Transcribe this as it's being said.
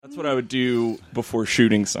That's what I would do before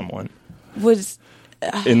shooting someone. Was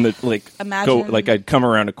In the imagine I'd come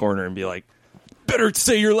around a corner and be like, "Better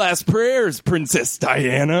say your last prayers, Princess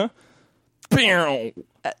Diana." Bow.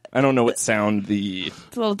 I don't know what sound the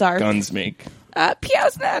it's a little dark. guns make.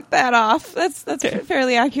 Piao's not that off. That's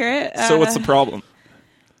fairly accurate. So what's the problem?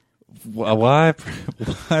 Why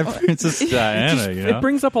Princess Diana? It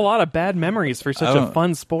brings up a lot of bad memories for such a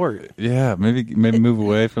fun sport. Yeah, maybe move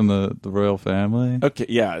away from the royal family. Okay,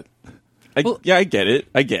 yeah. I get it.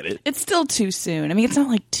 It's still too soon. I mean, it's not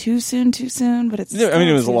like too soon, but it's. Yeah, I mean,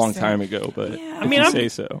 it was a too long soon. time ago, but Yeah. I mean, say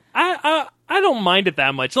so. I don't mind it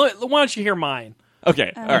that much. Why don't you hear mine?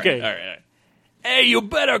 Okay, all Okay. right. Hey, you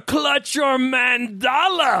better clutch your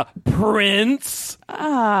mandala, Prince.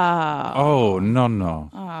 Oh no!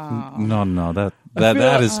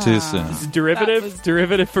 That is too soon. It's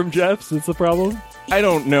derivative from Jeff's. That's the problem. I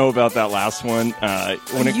don't know about that last one.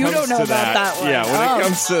 When it You comes don't know to about that one. Yeah, when it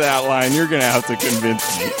comes to that line, you're gonna have to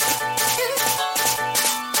convince me.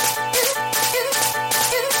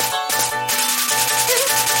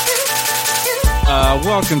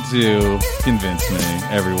 Welcome to Convince Me,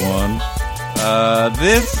 everyone.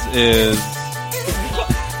 This is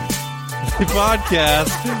the podcast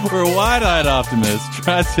where a wide-eyed optimist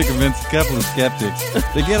tries to convince a couple of skeptics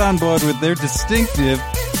to get on board with their distinctive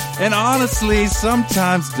and honestly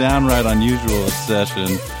sometimes downright unusual obsession.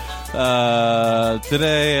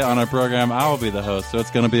 Today on our program, I will be the host, so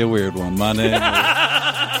it's going to be a weird one. My name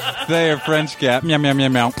is Thayer French Cat. Meow, meow, meow,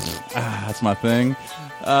 meow. That's my thing.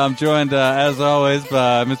 I'm joined, as always,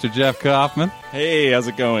 by Mr. Jeff Kaufman. Hey, how's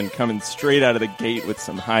it going? Coming straight out of the gate with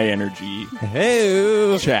some high energy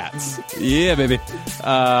Hey, chats. yeah, baby.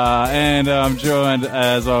 And I'm joined,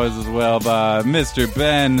 as always, as well, by Mr.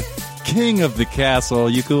 Ben, King of the Castle.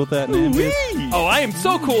 You cool with that name, dude? Oh, I am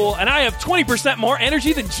so cool, and I have 20% more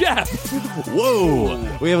energy than Jeff. Whoa!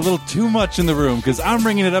 We have a little too much in the room, because I'm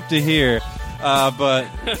bringing it up to here. But,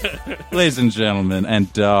 ladies and gentlemen,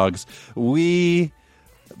 and dogs, we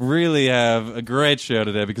really have a great show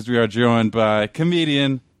today because we are joined by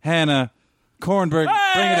comedian Hannah Kornberg.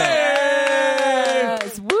 Bring it up.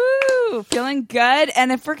 Yes. Woo! Feeling good.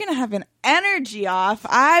 And if we're going to have an energy off,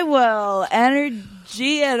 I will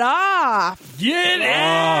energy it off. Get it,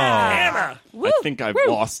 Hannah. Woo! I think I've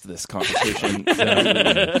lost this competition.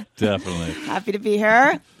 Definitely. Happy to be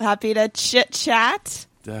here. Happy to chit-chat.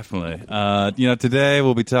 Definitely. Today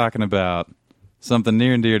we'll be talking about something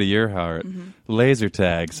near and dear to your heart, laser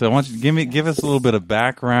tag. So, I want you to give us a little bit of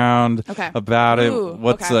background about it. Ooh,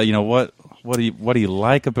 What's okay. what do you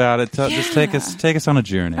like about it? Just take us on a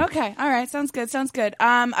journey. Okay, all right, sounds good.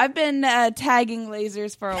 I've been tagging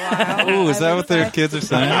lasers for a while. Ooh, is that I what would their say. kids are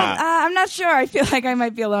saying? I'm not sure. I feel like I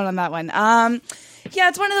might be alone on that one. Yeah,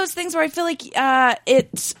 it's one of those things where I feel like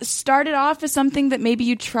it started off as something that maybe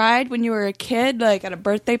you tried when you were a kid, like at a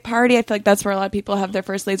birthday party. I feel like that's where a lot of people have their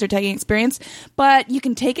first laser tagging experience. But you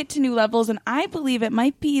can take it to new levels, and I believe it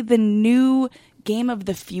might be the new game of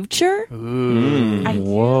the future.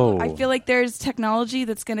 Whoa. I feel like there's technology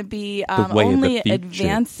that's going to be way of the only future.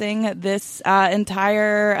 advancing this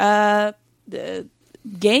entire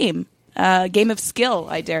game. Game of skill,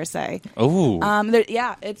 I dare say. Oh.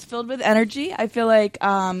 It's filled with energy. I feel like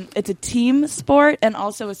it's a team sport and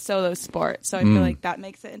also a solo sport. So I feel like that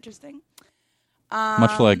makes it interesting.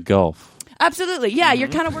 Much like golf. Absolutely. Yeah, you're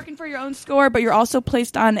kind of working for your own score, but you're also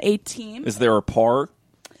placed on a team. Is there a par?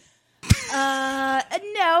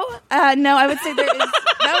 No, I would say there is.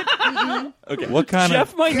 Okay. What kind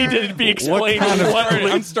Jeff of might need to be explained.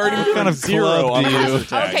 I'm starting what kind of zero club on do you? laser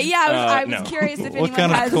tag. Okay, yeah, I was No. curious if What anyone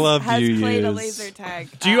kind of has club do you played a use? laser tag.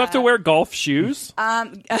 Do you have to wear golf shoes?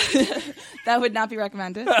 That would not be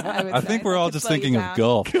recommended. I think we're all just thinking of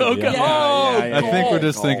golf. golf. Okay. Yeah, I think we're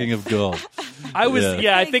just golf. thinking of golf. I was,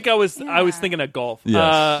 Yeah. I think I was thinking of golf.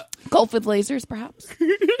 Yes. Golf with lasers, perhaps.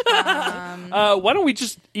 Why don't we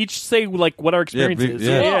just each say like what our experience is?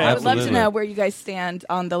 yeah, I would love to absolutely. know where you guys stand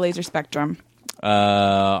on the laser spectrum.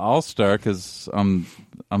 I'll start because I'm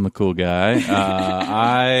the cool guy.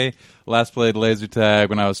 I last played laser tag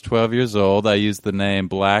when I was 12 years old. I used the name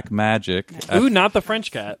Black Magic. Ooh, not the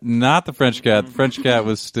French cat. Not the French cat. The French cat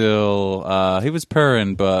was still he was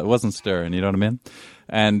purring, but wasn't stirring. You know what I mean?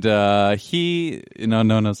 And he, no,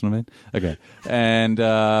 what I mean. Okay. And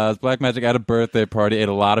Black Magic at a birthday party, ate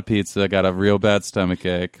a lot of pizza, got a real bad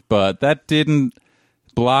stomachache, but that didn't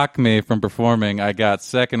block me from performing. I got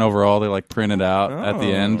second overall. They like printed out at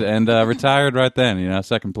the end and retired right then.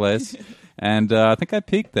 Second place. And I think I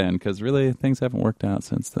peaked then because really things haven't worked out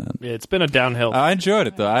since then. Yeah, it's been a downhill. I enjoyed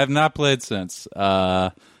it though. I have not played since.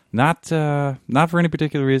 Not for any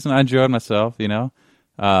particular reason. I enjoyed myself.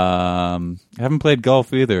 I haven't played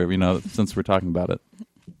golf either. Since we're talking about it.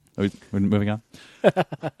 We're moving on.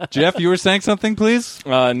 Jeff, you were saying something, please?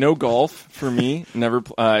 No golf for me.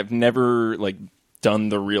 I've never done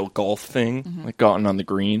the real golf thing, like gotten on the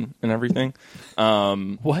green and everything.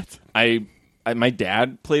 What? My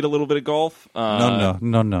dad played a little bit of golf.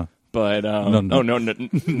 No. But no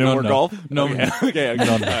more golf. No. Okay.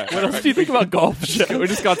 No. What else do you think about golf? We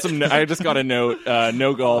just got some. I just got a note.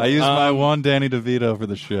 No golf. I used my one Danny DeVito for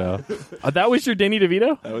the show. That was your Danny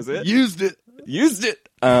DeVito? That was it. Used it.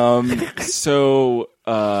 So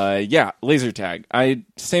laser tag.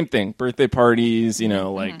 Same thing. Birthday parties.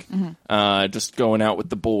 Just going out with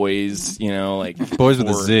the boys. Boys with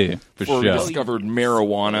a Z for before sure. we discovered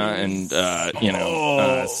marijuana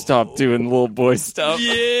and stopped doing little boy stuff.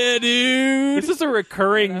 Yeah, dude. This is a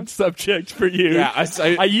recurring subject for you. Yeah,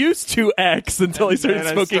 I used to X until I started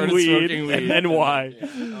smoking weed, and then Y.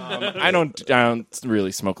 I don't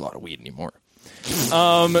really smoke a lot of weed anymore.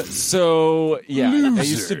 So yeah, I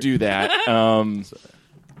used to do that.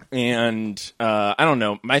 And I don't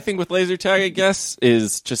know. My thing with laser tag, I guess,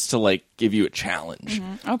 is just to give you a challenge.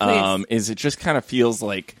 Oh, please. Is it just kind of feels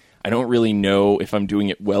like I don't really know if I'm doing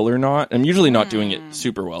it well or not. I'm usually not doing it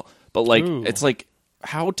super well, but it's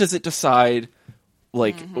how does it decide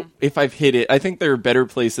if I've hit it? I think there are better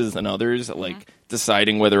places than others at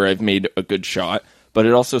deciding whether I've made a good shot. But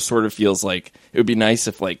it also sort of feels like it would be nice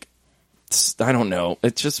if I don't know.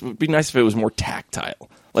 It just would be nice if it was more tactile.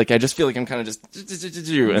 I just feel like I'm kind of just,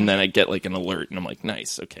 and then I get an alert, and I'm like,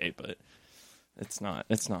 nice, okay, but it's not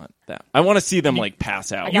that. I want to see them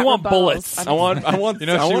pass out. You want bullets? I want. Bullets.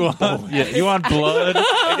 Yeah, you want blood?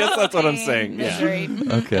 I guess that's what I'm saying. Yeah.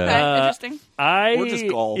 Okay. Interesting. Or just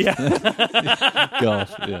golf. Yeah.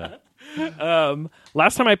 Golf. Yeah.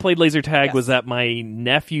 Last time I played laser tag was at my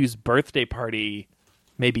nephew's birthday party.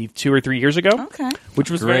 Maybe 2 or 3 years ago. Okay.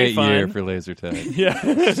 Which was very fun. Great year for laser tag.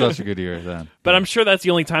 Yeah. Such a good year then. But I'm sure that's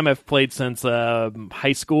the only time I've played since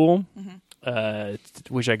high school,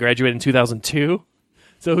 which I graduated in 2002.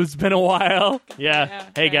 So it's been a while. Yeah.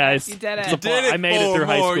 Hey, guys. You did it. I made it through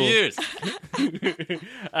high school.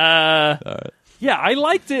 Yeah, I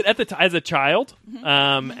liked it as a child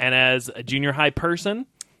and as a junior high person,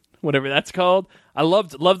 whatever that's called. I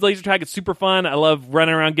loved laser tag. It's super fun. I love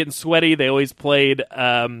running around getting sweaty. They always played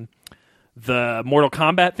the Mortal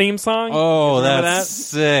Kombat theme song. Oh, that's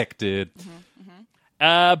sick, dude.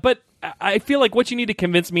 But I feel like what you need to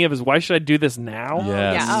convince me of is why should I do this now?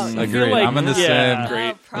 Yes, Yeah. agreed. like- I'm in the yeah. same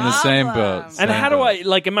boat. And Same how do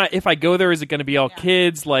boat. if I go there, is it going to be all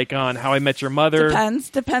kids, on How I Met Your Mother?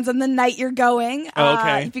 Depends on the night you're going. Oh,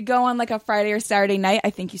 okay. If you go on a Friday or Saturday night, I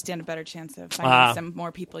think you stand a better chance of finding some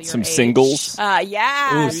more people your Some age. singles.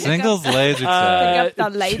 Yeah. Ooh, singles laser tag. Pick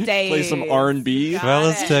up the ladies. Play some R&B.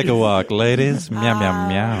 Fellas, take a walk. Ladies, meow, meow,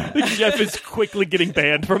 meow. Jeff is quickly getting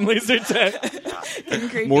banned from laser tag.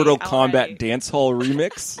 Creepy. Mortal All Kombat right. Dance Hall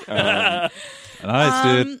remix. Nice,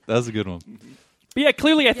 dude. That was a good one. But yeah,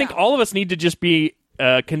 clearly, I think all of us need to just be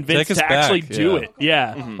convinced Take us to actually back, do yeah. it.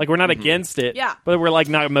 Yeah, we're not against it. Yeah. but we're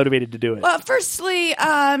not motivated to do it. Well, firstly,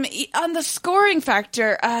 on the scoring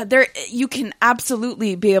factor, you can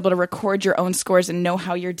absolutely be able to record your own scores and know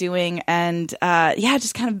how you're doing, and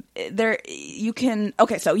just kind of you can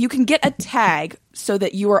get a tag so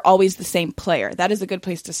that you are always the same player. That is a good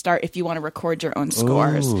place to start if you want to record your own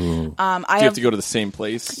scores. Do you have to go to the same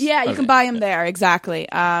place? Yeah, you can buy them there, exactly.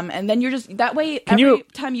 And then you're just that way. Every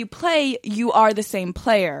time you play, you are the same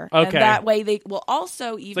player. Okay. And that way, they will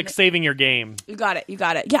also even. It's like saving your game. You got it.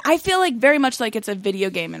 Yeah, I feel very much like it's a video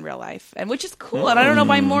game in real life, and which is cool. And I don't know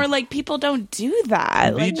why more people don't do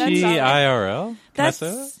that. VG-IRL? That's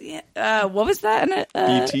what was that?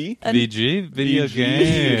 BT? VG? Video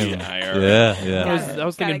game. VG-IRL. I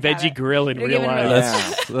was thinking Got it. Veggie Grill in real Video game in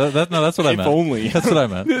life. real That's what I If meant. only. That's what I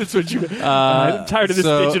meant. That's what you. I'm tired of this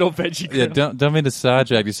digital Veggie Grill. Yeah, don't mean to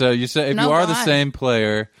sidetrack you. So you say if No, you are go the on. same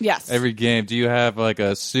player Yes. every game, do you have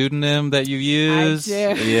a pseudonym that you use? do.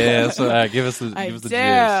 Yeah, so give us the I juice. do.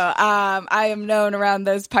 I am known around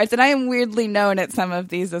those parts, and I am weirdly known at some of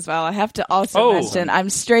these as well. I have to also mention I'm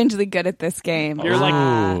strangely good at this game. You're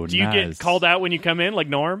Ooh, do you nice. get called out when you come in, like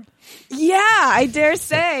Norm? Yeah, I dare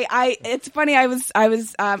say. It's funny. I was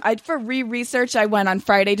for research. I went on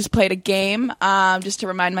Friday, just played a game, just to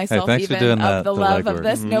remind myself thanks for even doing of the love legwork. of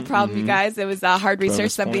this. No problem, you guys. It was hard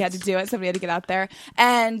research. Somebody had to do it. Somebody had to get out there,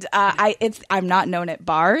 and I'm not known at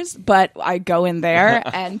bars, but I go in there,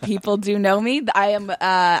 and people do know me. I am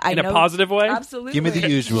In a positive way? Absolutely. Give me the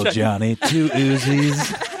usual, Johnny. 2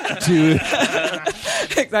 Uzis,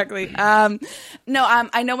 2. exactly. No,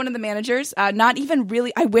 I know one of the managers. Not even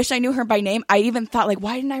really. I wish I knew her by name. I even thought, like,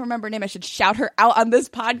 why didn't I remember her name? I should shout her out on this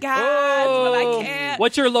podcast, but I can't.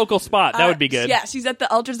 What's your local spot? That would be good. Yeah, she's at the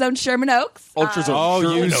Ultrazone Sherman Oaks.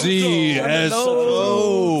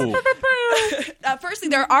 UZSO. Firstly,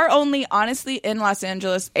 there are only, honestly, in Los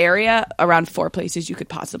Angeles area, around 4 places you could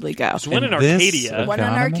possibly go. There's one in And this- Arcadia. One in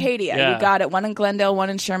Arcadia. Yeah. You got it. One in Glendale, one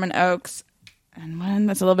in Sherman Oaks, and one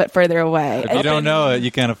that's a little bit further away. If you don't know it, you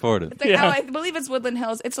can't afford it. It's like, I believe it's Woodland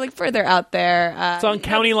Hills. It's like further out there. It's on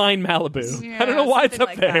County Line, Malibu. Yeah, I don't know why it's up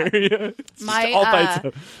something like there. Yeah. It's just My all by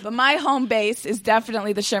itself. but my home base is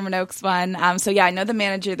definitely the Sherman Oaks one. So yeah, I know the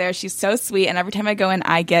manager there. She's so sweet, and every time I go in,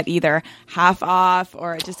 I get either half off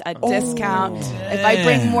or just a discount. If I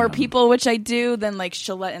bring more people, which I do, then like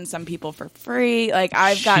she'll let in some people for free. Like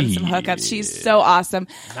I've gotten some hookups. She's so awesome.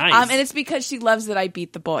 Nice. And it's because she loves that I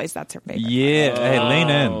beat the boys. That's her favorite. Yeah. Hey, lean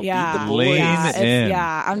in. Yeah, Lean in.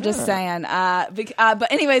 Yeah, I'm just saying.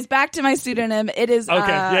 But anyways, back to my pseudonym. It is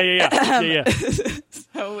Okay. Yeah.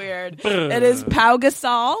 so weird. It is Pau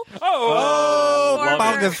Gasol. Oh,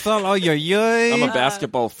 Pau Gasol. Oh, I'm a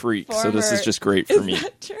basketball freak, so this is former- just great for me. Is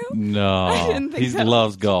that true? No, didn't think he so.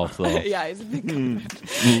 loves golf though. Yeah, he's a big.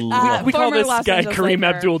 We call former this Los guy Angeles Kareem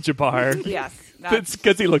Laker. Abdul-Jabbar. Yes, That's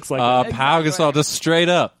because he looks like him. Pau Exactly. Gasol, just straight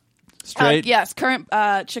up, straight. yes, current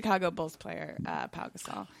Chicago Bulls player Pau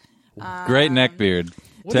Gasol. Great neck beard.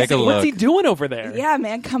 Take a look. What's he doing over there? Yeah,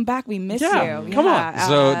 man, come back. We miss Yeah, you. come on. Yeah,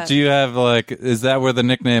 So, do you have like? Is that where the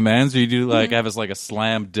nickname ends? Or you do like have us like a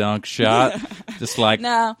slam dunk shot, just like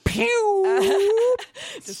no, pew?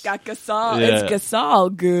 just got Gasol. Yeah. It's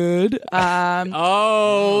Gasol. Good.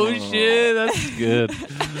 Oh shit, that's good.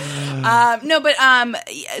 No, but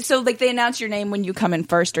so like they announce your name when you come in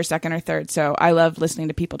first or second or third. So I love listening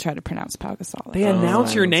to people try to pronounce Pau Gasol. They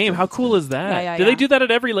announce your name. How cool is that? Yeah, Do they yeah. do that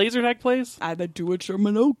at every laser tag place? Either do it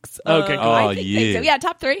Sherman Oaks. Okay, cool. I Oh, think yeah. they do. Yeah,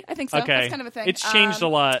 top 3. I think so. Okay. That's kind of a thing. It's changed a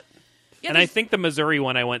lot. Yeah, And I there's- think the Missouri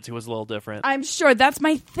one I went to was a little different. I'm sure that's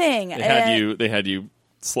my thing. They had you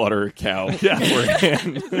slaughter a cow.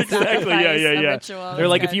 Exactly. Yeah. Ritual. They're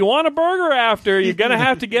like, if you want a burger after, you're going to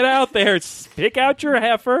have to get out there, pick out your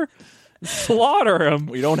heifer, slaughter him.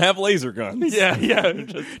 We don't have laser guns. Yeah.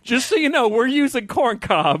 Just so you know, we're using corn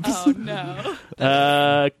cobs. Oh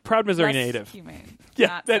no. Proud Missouri That's native. humane. Yeah,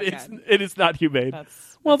 Not that so it's good. it is not humane.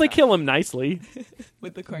 That's They kill him nicely.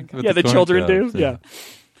 with the corn cob. With Yeah, the corn children cobs, do. Yeah.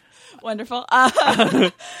 Wonderful.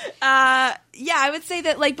 Yeah, I would say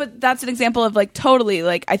that but that's an example of totally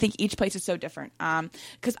I think each place is so different.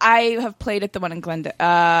 Because I have played at the one in Glendale,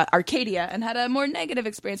 Arcadia, and had a more negative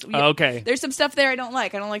experience. Okay. There's some stuff there I don't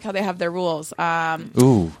like. I don't like how they have their rules.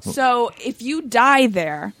 Ooh, So if you die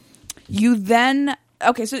there, you then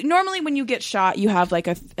so normally when you get shot, you have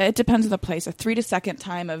it depends on the place, a 3 to second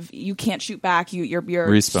time of you can't shoot back. Your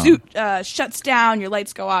Respawn. suit shuts down, your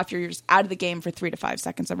lights go off, you're just out of the game for 3 to 5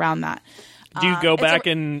 seconds around that. Do you go it's back a-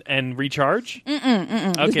 and recharge? Okay,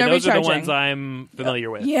 no those are the recharging. ones I'm familiar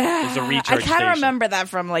with. Yeah, There's a I recharge kind of station. remember that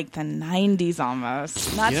from the 90s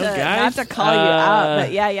almost. Not guys, to call you out,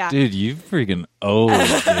 but yeah. dude, you freaking old,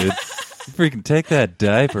 dude. You freaking take that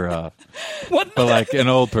diaper off. What? But an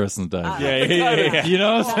old person's diaper. Yeah. You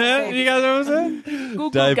know what I'm saying? You guys know what I'm saying?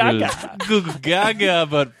 Goo Diapers. gaga. Goo goo gaga,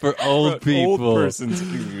 but for old people. Old person's.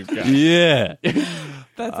 Yeah.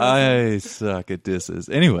 I suck at disses.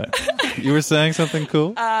 Anyway, you were saying something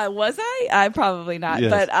cool? Was I? Probably not.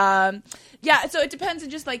 Yes. But yeah. So it depends.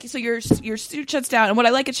 And just so your suit shuts down. And what I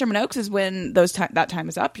like at Sherman Oaks is when that time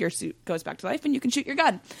is up, your suit goes back to life and you can shoot your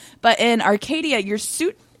gun. But in Arcadia, your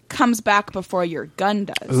suit comes back before your gun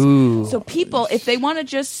does. Ooh. So people, if they want to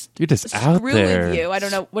just You're just out screw there. with you, I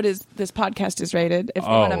don't know what is this podcast is rated. If they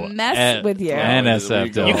want to mess with you,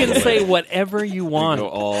 NSFW. You can say whatever you want. Go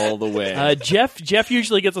all the way. Jeff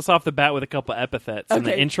usually gets us off the bat with a couple epithets in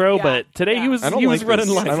the Okay, intro, yeah, but today yeah. he was I don't he like was running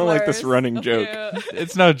this. light. I don't like this slurs. running joke.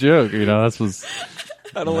 It's no joke, This was.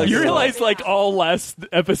 I don't like You this. realize, all last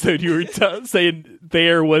episode, you were saying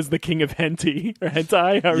there was the king of hentai or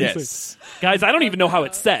hentai. How Yes. guys, I don't even know how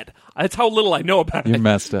it's said. That's how little I know about You're it.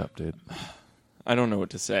 messed up, dude. I don't know what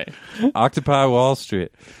to say. Occupy Wall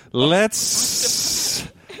Street. Let's.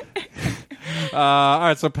 All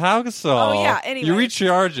right, so Pau Gasol. Oh, yeah, anyway. You're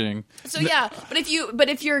recharging. So yeah, but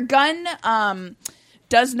if your gun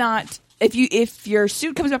does not if your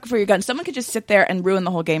suit comes back before your gun, someone could just sit there and ruin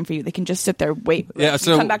the whole game for you. They can just sit there, wait, Yeah,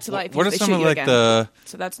 so come back to life. what are they some shoot of you like again. the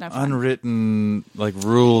So that's no fun. unwritten like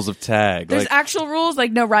rules of tag? There's Like, actual rules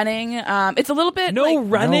like no running. It's a little bit No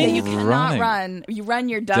like, running? that you cannot Running. run. You run,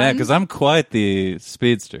 you're done. damn, because I'm quite the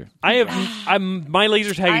speedster. My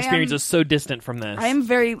laser tag I experience am- is so distant from this. I am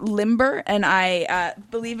very limber, and I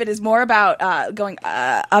believe it is more about going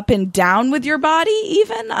up and down with your body.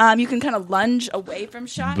 Even you can kind of lunge away from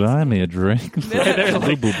shots. Buy me a drink.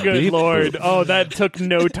 Good lord! Oh, that took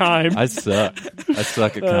no time. I suck. I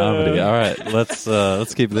suck at comedy. All right, let's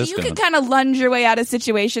keep this You going. can kind of lunge your way out of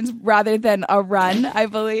situations rather than a run, I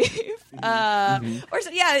believe. Or so,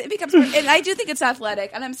 yeah, it becomes. And I do think it's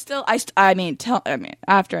athletic, and I'm still. I mean,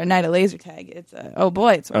 after a night of laser tag, it's a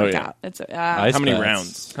it's a workout. yeah. It's a. Ice How many baths.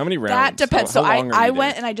 rounds? How many rounds? That depends. How So long are I you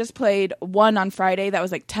went there? and I just played one on Friday. That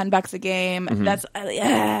was like $10 a game.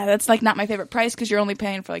 That's like not my favorite price because you're only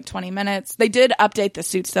paying for like 20 minutes. They did update the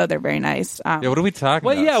suits though; they're very nice. Yeah, what are we talking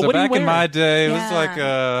Well, about? yeah, so what do you back in wear? my day, it was Yeah. like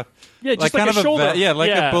a Yeah, just like like kind a of a shoulder.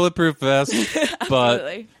 a bulletproof vest, but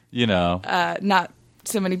Absolutely. you know, Not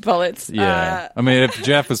so many bullets. yeah. I mean, if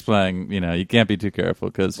Jeff was playing, you can't be too careful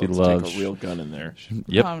because he Let's loves. take a real gun in there.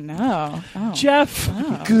 Yep. Oh no! Oh. Jeff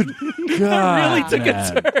Good God, really took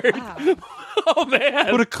man. a turn. Oh man!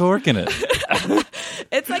 Put a cork in it.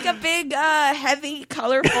 It's like a big, heavy,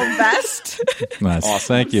 colorful vest. Nice.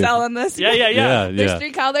 Thank you. Selling this. Yeah. Yeah, There's yeah.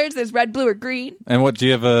 3 colors. There's red, blue, or green. And what do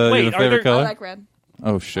you have a, Wait, you have a are favorite there- color? I like red.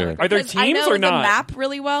 Oh, sure. Are there Because I teams know or not? the map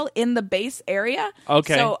really well in the base area.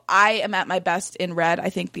 Okay. So I am at my best in red. I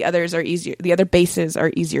think the others are easier. The other bases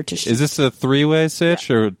are easier to shoot. Is this a 3-way sitch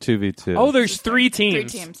or 2v2? Oh, there's 3 teams.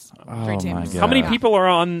 3 teams. Oh, 3 my teams. God. How many Yeah. people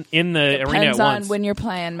are in the arena at Depends on once? when you're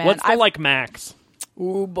playing, man. What's the max?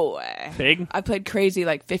 Oh boy. Big? I played crazy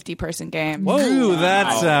 50-person games. Ooh,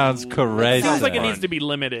 that sounds crazy. Sounds like it fun. needs to be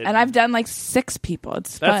limited. And I've done 6 people.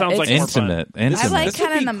 It's That fun. sounds like It's more fun. intimate. I Intimate. like This would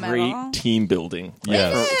kinda be in the great middle. team building.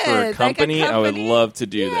 Yes. For a Like a company, I would company? love to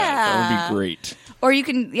do that. That would Yeah. be great. Or you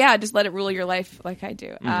can, just let it rule your life like I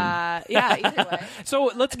do. Either way.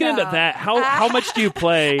 So let's get into No. that. How much do you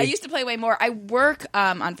play? I used to play way more. I work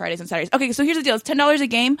on Fridays and Saturdays. Okay, so here's the deal. It's $10 a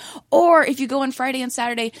game. Or if you go on Friday and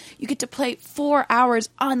Saturday, you get to play 4 hours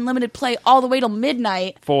unlimited play all the way till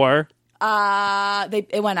midnight. for?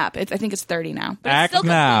 It went up. I think it's 30 now. But Act it's still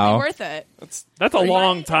completely now. worth it. That's a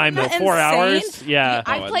long time though. Isn't that 4 hours. insane? Yeah.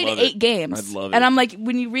 I I'd played love 8 it. games. I'd love And it. I'm like,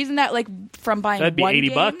 when you reason that from buying That'd be one $80.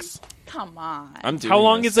 game, come on. I'm doing How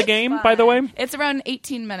long this. is the game, by the way? It's around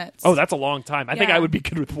 18 minutes. Oh, that's a long time. I think Yeah. I would be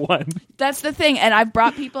good with one. That's the thing, and I've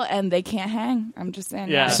brought people, and they can't hang. I'm just saying.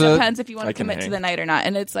 Yeah. It So- depends if you want I to can commit to hang. the night or not.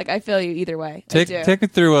 And it's like I feel you either way. I Take do. me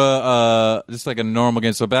through just like a normal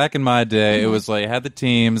game. So back in my day, it was like had the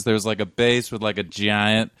teams. There was like a base with like a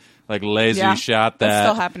giant laser Yeah. you shot That's that.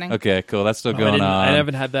 still happening. Okay, cool. That's still going on. I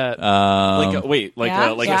haven't had that. Like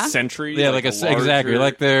Yeah. a sentry? Yeah, like a larger- exactly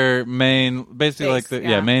like their main, basically Base, like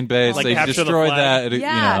yeah. main base. Like they capture the destroyed flag. that.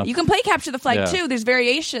 Yeah, you can play capture the flag Yeah. too. There's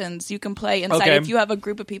variations you can play inside. Okay. If you have a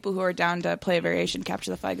group of people who are down to play a variation,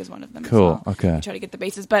 capture the flag is one of them. as Cool, well. okay. You try to get the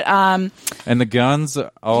bases, but And the guns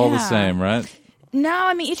are all the Yeah. same, right? no,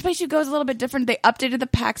 I mean each place you go is a little bit different. They updated the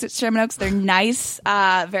packs at Sherman Oaks. They're nice.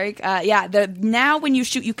 Now when you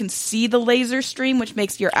shoot, you can see the laser stream, which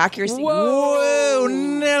makes your accuracy. Whoa,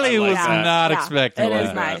 Nelly I like was that. not expecting It that.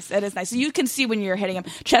 is nice. It is nice. So you can see when you're hitting them.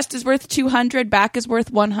 Chest is worth 200, back is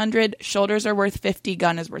worth 100, shoulders are worth 50,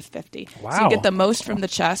 gun is worth 50. So Wow. you get the most from the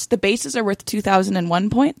chest. The bases are worth 2,001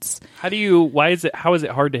 points. how is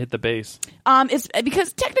it hard to hit the base? It's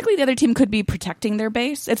because technically the other team could be protecting their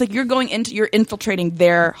base. It's like you're infiltrating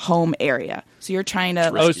their home area. So you're trying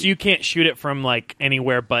to. Oh, so you can't shoot it from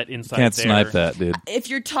anywhere but inside Can't there. snipe that, dude. If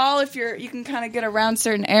you're tall, you can kind of get around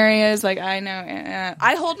certain areas. Like I know,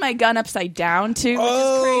 I hold my gun upside down too, which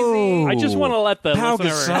is crazy. I just want to let the Pau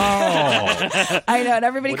listener... Gasol. I know, and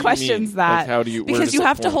everybody What do you questions mean? that. Like, how do you- where because does you it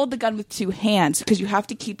have to point? hold the gun with 2 hands because you have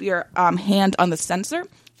to keep your hand on the sensor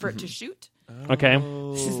for it to shoot. Okay.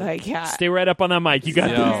 This is like, yeah. Stay right up on that mic. You got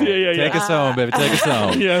Yo, this. Yeah. Take us home, baby. Take us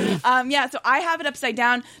home. Yeah. So I have it upside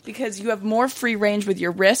down because you have more free range with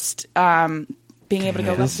your wrist, being able to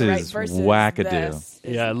go This left to right is versus wackadoo. this.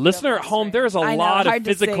 Yeah, listener at home, there's a I know, lot of hard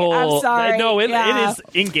to say. physical. I'm sorry. No, it Yeah. is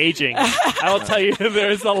engaging. I'll tell you,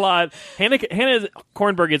 there's a lot. Hannah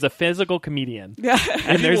Kornberg is a physical comedian,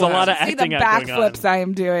 and there's a lot of See the acting out going on. backflips I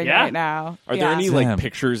am doing Yeah? right now. Are there any Damn.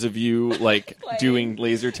 pictures of you doing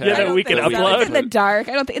laser tag? Yeah, I that don't we can think so. upload? It's in the dark.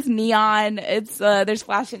 I don't think it's neon. It's there's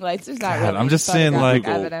flashing lights. There's not God, really. I'm just saying, photographic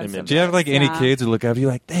Google evidence image. of Do you have this. any Yeah. kids who look up?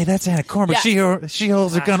 You're like, hey, that's Anna Cormack. Yeah. She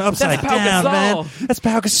holds her gun upside Pau down, Gasol. man. That's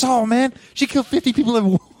Pau Gasol, man. She killed 50 people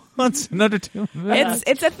in months in under 2 minutes.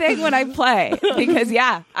 It's a thing when I play because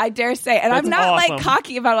I dare say, and That's I'm not awesome. like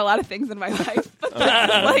cocky about a lot of things in my life, but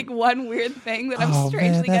that's like one weird thing that I'm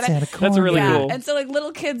strangely good at. That's really cool. And so like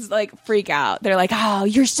little kids like freak out. They're like, "Oh,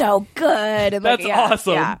 you're so good!" And, like, That's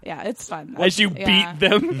awesome. Yeah, it's fun. As you beat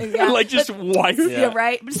them, Yeah. like just wipe. Yeah,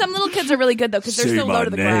 right. But some little kids are really good though because they're so low to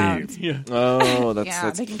the ground. Yeah. Oh, that's Yeah,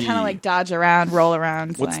 that's they can key. kind of like dodge around, roll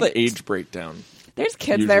around. What's like, the age breakdown? There's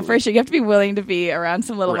kids there for Usually. sure. You have to be willing to be around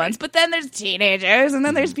some little Right. ones. But then there's teenagers, and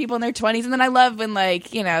then there's people in their 20s. And then I love when,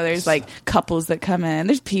 like, you know, there's like couples that come in.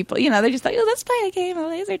 There's people, you know, they're just like, oh, let's play a game of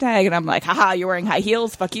laser tag. And I'm like, haha, you're wearing high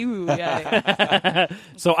heels. Fuck you. Yeah.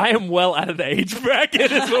 So I am well out of the age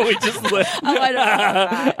bracket. Is what we just lit. Oh, I don't know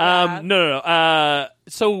about that. Yeah. No.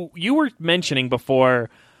 So you were mentioning before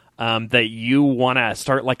that you want to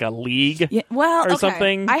start like a league. Yeah, well, or okay.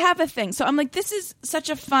 something. I have a thing. So I'm like, this is such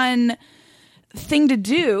a fun thing to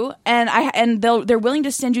do, and they're willing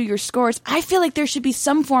to send you your scores. I feel like there should be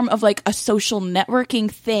some form of like a social networking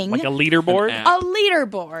thing, Like a leaderboard. An app. a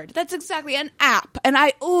leaderboard. That's exactly an app, and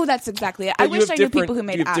that's exactly it. I But you wish have I knew different- people who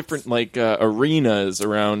made you have apps. different like arenas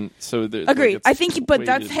around. So Agreed. Like, I think, but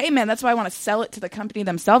that's weighted. hey man, that's why I want to sell it to the company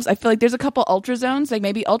themselves. I feel like there's a couple Ultrazones, like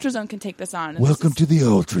maybe Ultrazone can take this on. And Welcome to the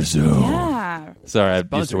Ultrazone. yeah. Sorry, I used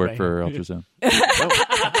Sponsored to work by- for Ultrazone.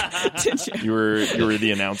 You were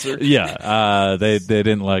the announcer. Yeah, they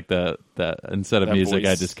didn't like that. Instead of That music, I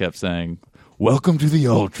voice. just kept saying, "Welcome to the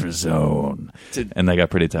Ultrazone," and they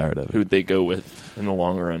got pretty tired of it. Who'd they go with in the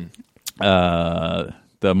long run?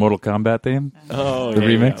 The Mortal Kombat theme, Oh, the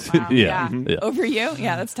remix. Wow. yeah. Over you?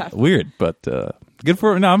 Yeah, that's tough. Weird, but good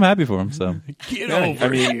for. No, I'm happy for him. So Get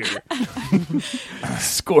over here,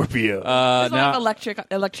 Scorpio. There's a lot now, of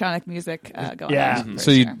electronic music going Yeah. on. so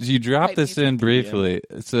for you sure. you drop Hype this music. in briefly.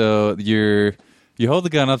 So you hold the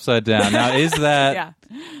gun upside down. Now, is that Yeah.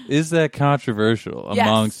 is that controversial Yes.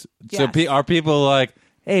 amongst? So Yes. are people like,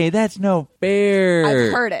 hey, that's no fair?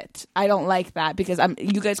 I've heard it. I don't like that because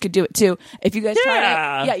you guys could do it too. If you guys Yeah.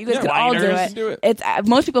 tried it, you guys Yeah, could all do whiners. it. Do it. It's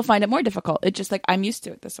most people find it more difficult. It's just like I'm used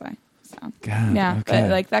to it this way. So God, yeah, okay.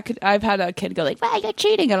 but like that could. I've had a kid go like, "Wow, you're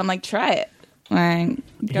cheating," and I'm like, "Try it. Like,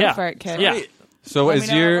 go Yeah. for it, kid." Yeah. So Let me is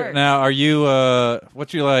know how it your works. now? Are you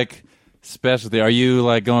what's your like specialty? Are you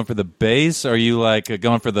like going for the base? Are you like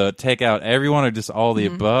going for the take out everyone, or just all the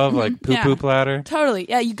above, like poo poo Yeah. platter? Totally.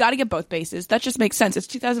 Yeah, you got to get both bases. That just makes sense. It's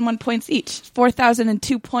 2,001 points each.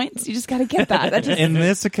 4,002 points. You just got to get that. That just In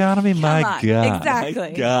this economy, my Come on. God,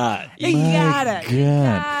 Exactly. God. You My gotta. You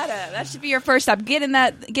God. gotta. That should be your first step. Get in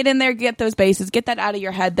there, get those bases, get that out of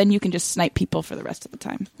your head. Then you can just snipe people for the rest of the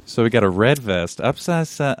time. So we got a red vest, upside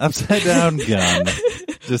down gun,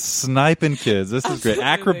 just sniping kids. This is great.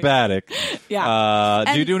 Acrobatic. Yeah.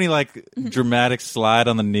 Do you And- do any like dramatic slide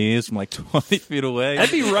on the knees from like 20 feet away?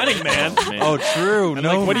 That'd be running, man. Oh, true.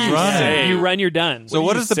 No, like, what do you running. say? You run, you're done. So What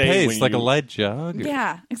what do you is the say pace? when Like a you- light jog? Or-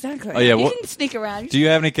 Yeah, exactly. Oh, yeah, You what- can sneak around. Do you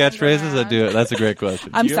have any can stand catchphrases? around. That's a great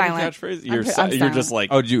question. I'm Do you have any silent. catchphrase? I'm You're silent. just like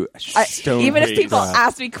Oh, do you? stone even if faced. people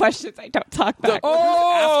ask me questions, I don't talk back.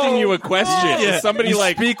 asking you a question. Somebody You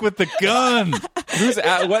like speak with the gun.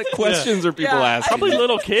 what questions are people Yeah. asking? Probably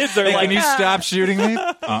little kids are Hey, like, can you stop shooting me?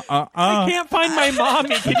 I can't find my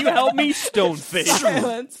mommy. Can you help me, Stoneface?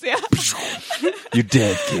 Silence. Yeah. You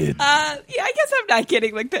dead, kid. Yeah, I guess I'm not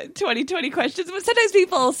getting like the 2020 questions, but sometimes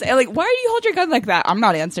people say like, "Why do you hold your gun like that?" I'm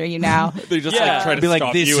not answering you now. They just Yeah. like try to Be like,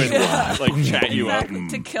 stop this you is and like chat you up. Exactly,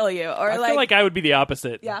 to kill you, or I feel like I would be the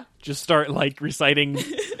opposite. Yeah. Just start like reciting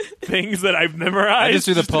things that I've memorized. I just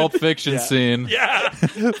do the Pulp Fiction scene. Yeah.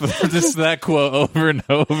 Just that quote over and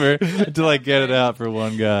over until I get it out for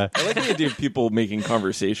one guy. I like the idea of people making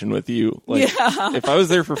conversation with you. Like, if I was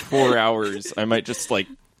there for 4 hours, I might just like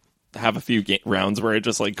have a few rounds where I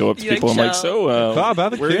just like go up to You, like, people. I'm like, chill. so Bob, how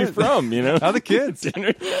the where are you kids? from? You know, How the kids?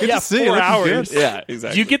 Good Yeah, to see 4 you. Looking hours. good. yeah,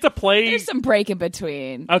 exactly. Do you get to play? there's some break in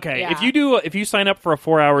between. Okay, Yeah. if you sign up for a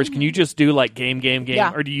 4 hours, can you just do like game,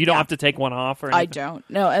 Yeah. or do you don't Yeah. have to take one off? Or I anything? don't.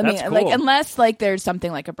 No, I mean, That's like cool. unless like there's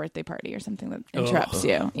something like a birthday party or something that interrupts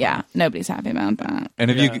you. Yeah, nobody's happy about that. And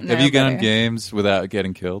have Yeah. you gone Nobody. games without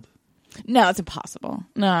getting killed? No, it's impossible.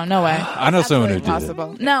 No way. I know someone who did it.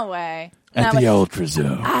 Impossible. No way. At No the way.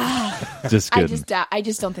 Ultrazone. Just I kidding.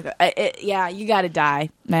 just don't think that. Yeah, you got to die,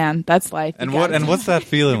 man. That's life. You And gotta what's that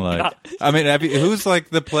feeling like? I mean, who's like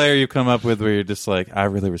the player you come up with where you're just like, I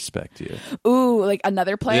really respect you? Ooh, like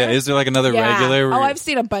another player. Yeah, is there like another Yeah. regular? where Oh, you're- I've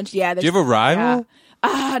seen a bunch. Yeah. Do you have a rival?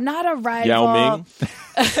 Not a rival. Yao Ming?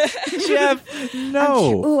 Jeff,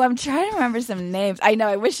 no. Ooh, I'm trying to remember some names. I know.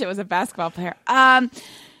 I wish it was a basketball player.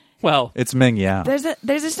 Well, It's Meng Yao. There's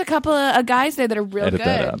just a couple of guys there that are real Edit good.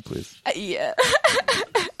 that out, please. Yeah.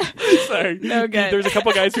 Sorry. No good. There's a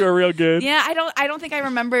couple guys who are real good. Yeah, I don't think I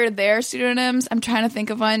remember their pseudonyms. I'm trying to think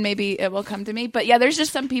of one. Maybe it will come to me. But yeah, there's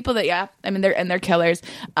just some people that they're killers.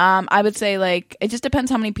 I would say like it just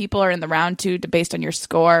depends how many people are in the round too, based on your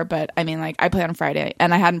score. But I mean, like I played on Friday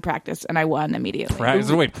and I hadn't practiced and I won immediately.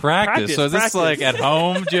 Practice. So is this like at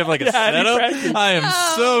home? Do you have like a setup? I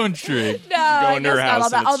am so intrigued. No, Go into her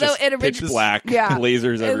house and although it's just pitch black,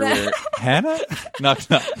 lasers everywhere. Hannah? Knock.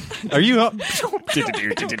 Are you up?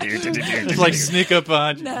 Just like sneak up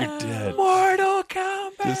on you. You're dead. Mortal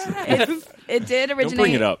Kombat. It did originate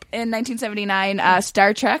bring it up. in 1979.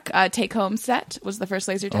 Star Trek Take Home set was the first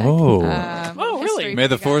laser tag. Oh. Really? history May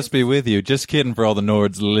the for you force guys. be with you. Just kidding for all the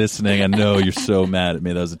Nords listening. I know you're so mad at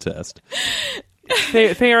me. That was a test.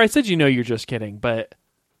 Thayer, I said you're just kidding, but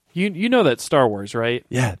you know that Star Wars, right?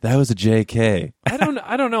 Yeah, that was a JK. I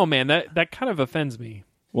don't know, man. That kind of offends me.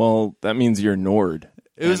 Well, that means you're Nord.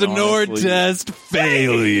 It was a And Nord honestly- test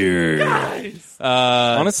failure.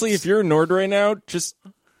 Honestly, if you're a Nord right now, just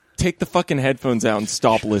take the fucking headphones out and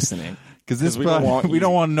stop listening. Because this we don't want we you-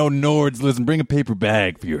 don't want no Nords. Listen, bring a paper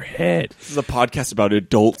bag for your head. This is a podcast about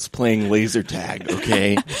adults playing laser tag,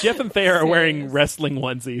 okay? Jeff and Thayer are wearing wrestling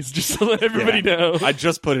onesies, just to let everybody know. I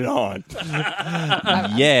just put it on.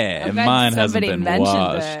 Yeah, and bet mine hasn't somebody been mentioned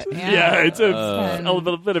washed. it. Yeah, it's been-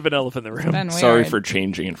 a bit of an elephant in the room. been Sorry weird. for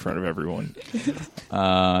changing in front of everyone.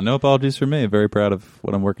 No apologies for me. Very proud of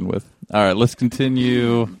what I'm working with. All right, let's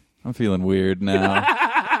continue. I'm feeling weird now.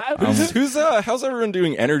 How's everyone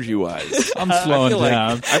doing energy wise? I'm slowing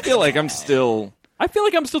down. I feel like I'm still. I feel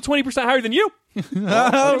like I'm still 20% higher than you.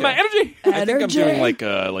 My energy. I think I'm doing like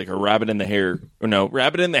a rabbit in the hair. Or no,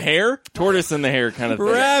 rabbit in the hair, tortoise in the hair kind of thing.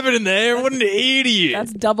 Rabbit in there. What an idiot.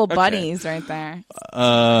 That's double bunnies right there.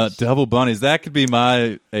 Double bunnies. That could be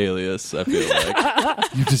my alias, I feel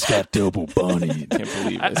like. You just got double bunny. Can't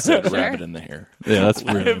believe I said rabbit in the hair. Yeah, that's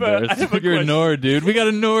really I have a embarrassing. You're a question. Nord, dude. We got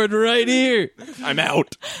a Nord right here. I'm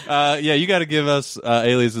out. Yeah, you got to give us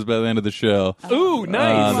aliases by the end of the show. Ooh,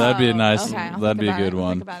 nice. That'd be a nice. Okay, I'll that'd think be a about good it. I'll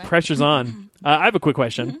one. think about it. Pressure's on. I have a quick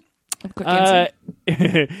question. Quick answer.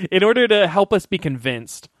 In order to help us be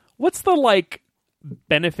convinced, what's the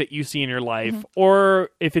benefit you see in your life,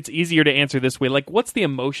 or if it's easier to answer this way, what's the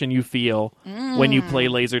emotion you feel when you play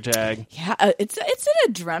laser tag? Yeah, it's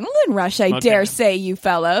an adrenaline rush, I dare say, you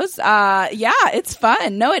fellows. Yeah, it's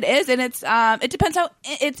fun. No, it is, and it depends how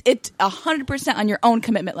it's 100% on your own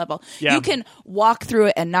commitment level. Yeah. You can walk through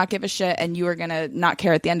it and not give a shit, and you are gonna not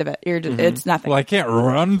care at the end of it. It's nothing. Well, I can't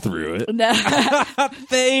run through it. No.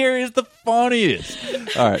 Thayer is the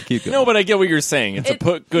funniest. All right, keep going. No, but I get what you're saying. It's a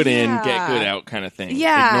put good in, yeah. get good out kind of thing.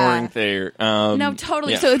 Yeah. Ignoring Thayer. No,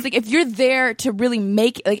 totally. Yeah. So it's like if you're there to really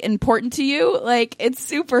make important to you, it's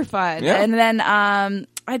super fun. Yeah. And then I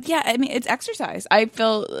mean it's exercise. I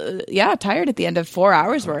feel tired at the end of 4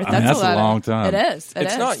 hours worth. That's a lot a long of, time. It is.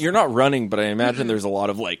 It's not. You're not running, but I imagine there's a lot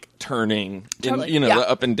of turning, Totally. in, Yeah.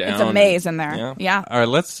 up and down. It's a maze in there. Yeah. All right,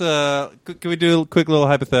 let's. Can we do a quick little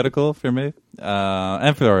hypothetical for me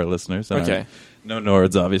and for our listeners? Okay. No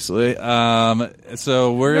Nords, obviously.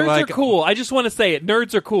 So we're Nerds are cool. I just want to say it.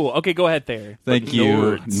 Nerds are cool. Okay, go ahead, Thayer. Thank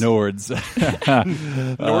you, Nords.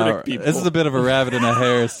 Nordic people. This is a bit of a rabbit in a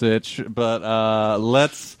hair sitch, but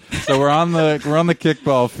let's. So we're on the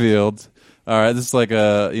kickball field. All right, this is like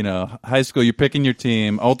a high school. You're picking your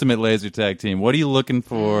team, ultimate laser tag team. What are you looking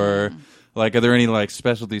for? Are there any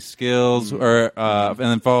specialty skills, or and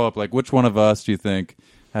then follow up? Which one of us do you think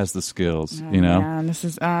has the skills? Yeah, this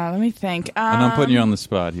is. Let me think. And I'm putting you on the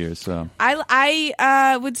spot here, so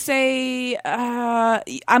I would say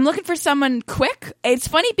I'm looking for someone quick. It's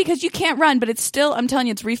funny because you can't run, but it's still. I'm telling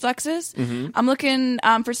you, it's reflexes. I'm looking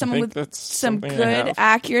for someone think with that's some something I good have.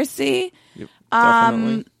 accuracy.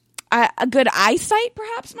 Definitely. A good eyesight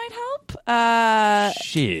perhaps might help.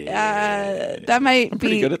 shit. That might be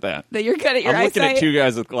pretty good at that. That you're good at your I'm eyesight. looking at two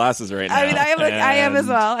guys with glasses right now. I mean, I am as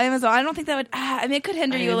and- well. I don't think that would. I mean, it could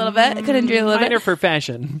hinder you a little bit. It could hinder you a little Minor bit. for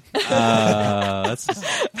fashion. That's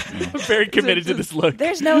I'm very committed to this look.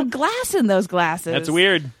 There's no glass in those glasses. That's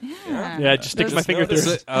weird. Yeah, just stick my finger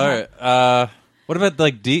through it. all right. What about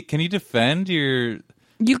can you defend your?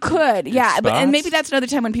 You could, yeah, but spots? and maybe that's another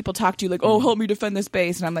time when people talk to you like, "Oh, help me defend this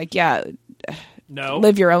base," and I'm like, "Yeah, No.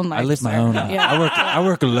 live your own life." I live my sir." own. Yeah, I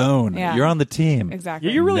work alone. Yeah. You're on the team. exactly.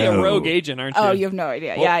 Yeah, you're really No. a rogue agent, aren't you? Oh, you have no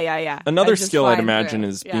idea. Yeah. Another I'm just skill I'd flying imagine through.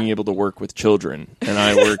 is Yeah. being able to work with children. And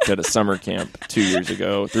I worked at a summer camp 3 years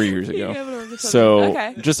ago. able to work with So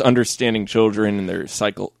children. Okay. just understanding children and their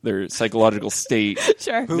psychological state,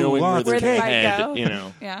 Sure. Who knowing wants where Where they they might head, go. you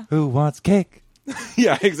know. Yeah. Who wants cake?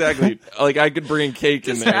 Yeah, exactly. Like I could bring cake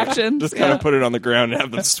in there, Distractions, just kind yeah. of put it on the ground and have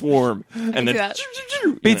them swarm, and then Yeah.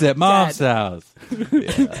 Pizza at mom's Dead. house.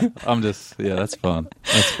 That's fun.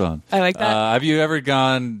 That's fun. I like that. Have you ever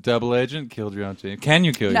gone double agent, killed your own team? Can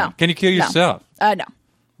you kill No. your Can you kill No. yourself? No.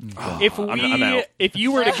 If I'm out. if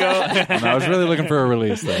you were to go, I was really looking for a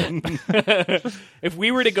release there. if we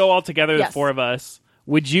were to go all together, Yes. the four of us,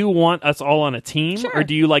 would you want us all on a team, Sure. or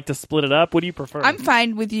do you like to split it up? What do you prefer? I'm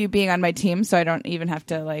fine with you being on my team, so I don't even have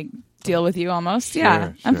to like deal with you. Almost,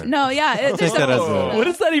 yeah. Sure. No, yeah. There's Take that as What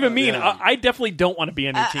does that even mean? I definitely don't want to be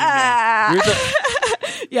on your team. now.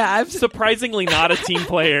 yeah. I'm Surprisingly, not a team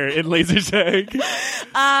player in laser tag.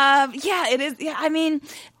 yeah, it is. Yeah, I mean,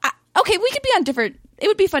 okay, we could be on different. It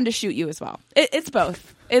would be fun to shoot you as well. It's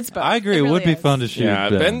both. It's both. I agree. It really would be is. fun to shoot. yeah,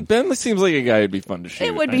 Ben seems like a guy who'd be fun to shoot.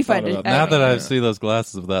 It would I be thought fun to- about Now that I Yeah. see those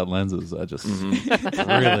glasses without lenses, I just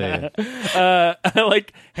really.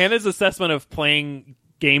 Like Hannah's assessment of playing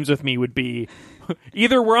games with me would be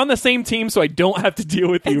either we're on the same team so I don't have to deal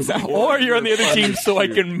with you, or you're on the other team so I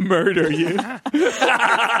can murder you. That,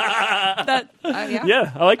 yeah.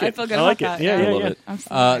 Yeah, I like it. I feel good I like about it. that. Yeah, yeah. yeah, love yeah. it.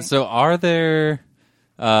 Absolutely. So are there?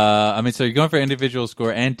 So you're going for individual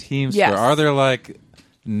score and team Yes. score. Are there like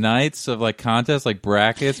nights of like contests, like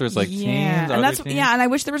brackets, or it's like teams? Are and there that's teams? yeah, and I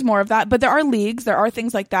wish there was more of that. But there are leagues, there are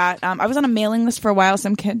things like that. I was on a mailing list for a while.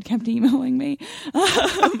 Some kid kept emailing me.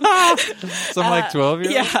 Some like 12-year-old.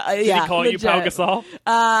 Yeah, Did yeah. he call you Pau legit. Gasol?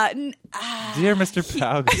 Dear Mr.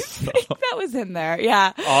 Pau. I think that was in there.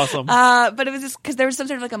 Yeah. Awesome. But it was just because there was some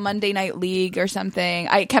sort of like a Monday night league or something.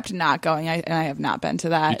 I kept not going, and I have not been to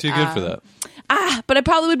that. You're too good for that. But it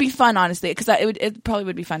probably would be fun, honestly, because it probably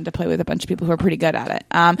would be fun to play with a bunch of people who are pretty good at it.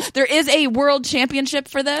 There is a world championship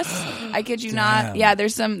for this. I kid you not. Yeah,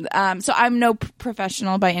 there's some. So I'm no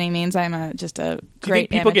professional by any means. I'm just a Do you great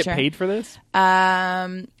think people amateur. get paid for this?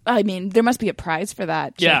 I mean, there must be a prize for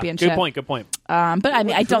that Yeah, championship. good point. Good point. But I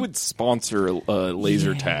mean, I Who don't. would sponsor a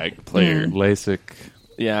laser tag player? LASIK.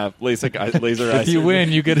 Yeah, laser eye. If you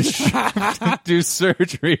win, you get a shot to do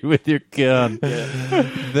surgery with your gun.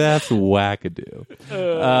 That's wackadoo.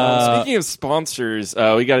 Speaking of sponsors,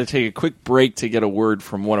 we got to take a quick break to get a word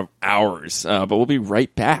from one of ours, but we'll be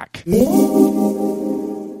right back.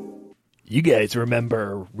 You guys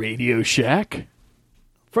remember Radio Shack?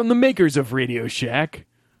 From the makers of Radio Shack,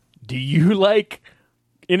 do you like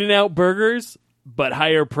In-N-Out burgers, but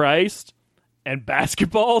higher priced? And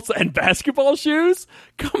basketballs and basketball shoes?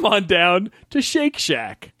 Come on down to Shake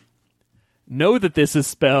Shack. Know that this is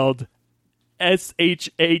spelled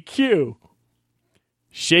SHAQ.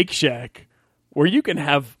 Shake Shack, where you can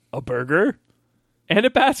have a burger and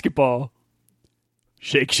a basketball.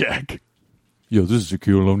 Shake Shack. Yo, this is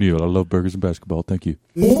Shaquille O'Neal. I love burgers and basketball. Thank you.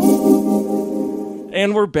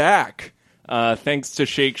 And we're back. Thanks to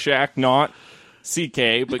Shake Shack, not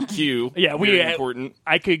CK, but Q. Yeah, we Very important.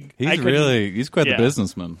 He's quite Yeah. the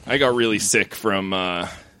businessman. I got really sick from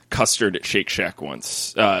custard at Shake Shack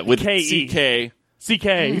once with K-E. CK.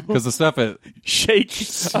 CK. Because the stuff at Shake.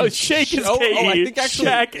 Oh, Shake is Oh, K-E. I think actually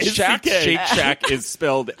Shack is Shack, CK. Shake Shack is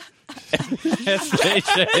spelled.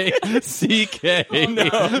 SHACK.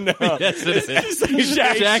 No. Yes, it is.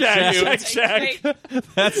 Shack, Shack, Shack, Shack. Shack,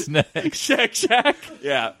 That's next. Shack, Shack.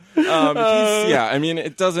 Yeah. I mean,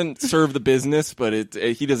 it doesn't serve the business, but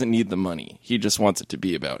he doesn't need the money. He just wants it to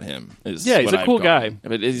be about him. Yeah, he's a cool guy.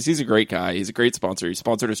 But he's a great guy. He's a great sponsor. He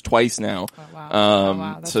sponsored us twice now. Oh, wow. Oh,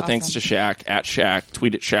 wow. That's So thanks to awesome. Shaq, at Shaq.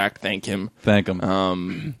 Tweet at Shaq. Thank him. Thank him.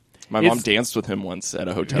 My mom danced with him once at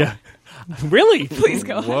a hotel. Yeah. Really? Please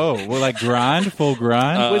go. Whoa. Well, like grind? Full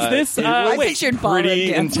grind? Was this? I pictured ballroom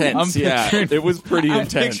Pretty dancing. intense. I'm Yeah, picturing- it was pretty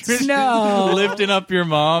intense. No. Lifting up your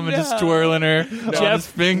mom and just twirling her on his Jeff,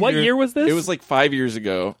 finger. what year was this? It was like 5 years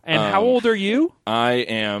ago. And how old are you? I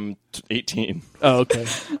am 18. Oh, okay.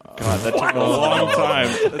 God, that took a long time.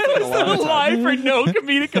 That took a long time. Lie for no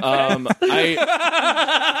comedic effect.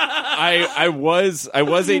 I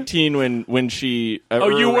was 18 when she. Oh,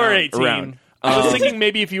 you were around- 18. around. I was thinking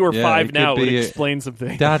maybe if you were Yeah, 5 it now, it could would be explain some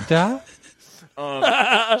things. Da-da?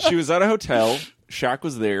 She was at a hotel. Shaq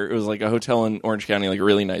was there. It was like a hotel in Orange County, like a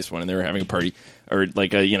really nice one, and they were having a party or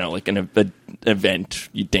like a like an event.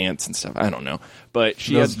 You dance and stuff. I don't know, but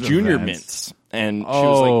she Those had junior events. mints, and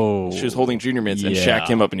Oh. she was holding junior mints, and Yeah. Shaq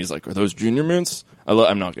came up and he's like, "Are those junior mints?"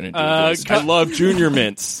 I'm not going to do this. I cut- love junior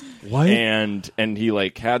mints. What? And he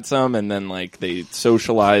like had some, and then like they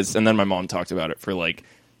socialized, and then my mom talked about it for like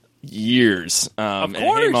years. And, hey,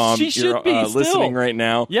 course, Mom, she should you're be still. listening right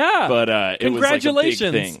now. Yeah. But it was like a big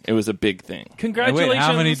Congratulations. thing. It was a big thing. Congratulations. Wait,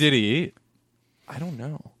 how many did he eat? I don't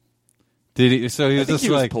know. Did he? So he was think just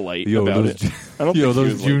he was like polite yo, about those, it. I don't yo, think he those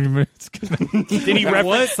was like- junior mints. Did he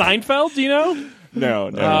reference Seinfeld? Do you know? No.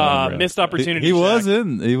 Missed opportunity. He Shaq.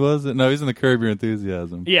 wasn't. He wasn't. No, he's in the Curb Your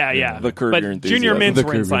Enthusiasm. Yeah. The Curb but Your Junior Enthusiasm. Mints The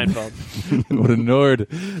were in Curb Your- Seinfeld. What a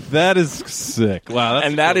nerd. That is sick. Wow. That's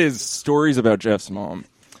And that cool. is stories about Jeff's mom.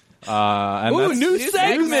 And Ooh, that's, new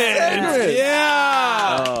segment.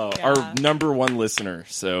 Yeah. Our number one listener,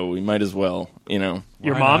 so we might as well, Your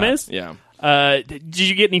Why mom not? is? Yeah. Did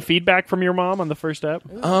you get any feedback from your mom on the first step?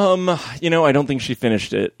 I don't think she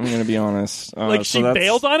finished it. I'm going to be honest. Like so she that's-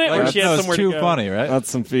 bailed on it, or Like, she no, had it's somewhere too to go? funny, right? That's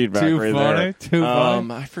some feedback Too right funny? there. Too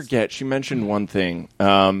funny? I forget. She mentioned one thing. I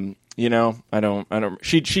don't.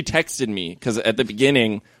 She texted me because at the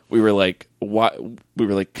beginning we were like,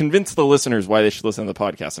 convince the listeners why they should listen to the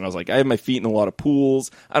podcast, and I was like, I have my feet in a lot of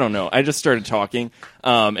pools. I don't know. I just started talking,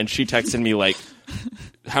 and she texted me like,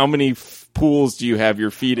 how many pools do you have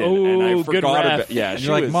your feet in? And I Ooh, good forgot ref. about. Yeah, And she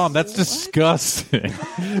you're like, was- Mom, that's disgusting.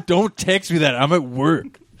 Don't text me that. I'm at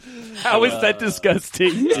work. How is that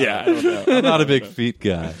disgusting? Yeah, I don't know. I'm not a big feet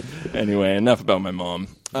guy. Anyway, enough about my mom.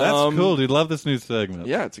 That's cool, dude. Love this new segment.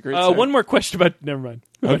 Yeah, it's a great. segment. One more question about. Never mind.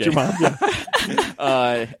 About Okay. your mom.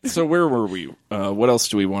 Yeah. So where were we? What else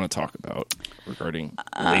do we want to talk about regarding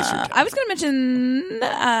laser tag? I was going to mention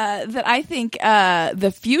that I think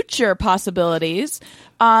the future possibilities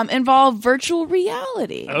involve virtual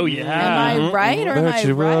reality. Oh yeah. Am I right or am I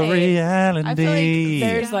Virtual right? reality. I feel like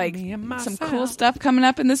there's like some cool stuff coming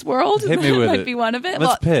up in this world. Hit me with Might it. be one of it.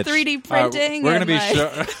 Let's pitch. 3D printing. We're gonna and,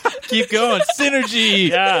 be like, keep going. Synergy.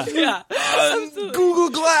 Yeah.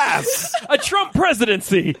 Google Glass. A Trump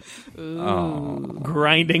presidency.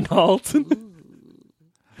 Grinding halt.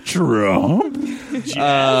 Trump.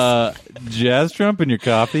 Jazz Trump in your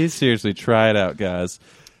coffee. Seriously, try it out, guys.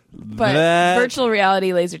 But That- virtual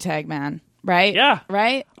reality laser tag, man. Right? Yeah.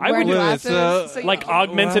 Right? I Wearing would- glasses, so you Like can-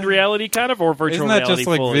 augmented reality kind of, or virtual Isn't that reality just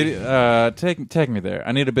like fully? video? Take me there.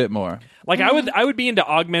 I need a bit more. Like I would be into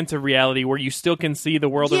augmented reality where you still can see the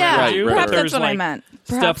world Yeah, around you. perhaps but that's there's what I like meant.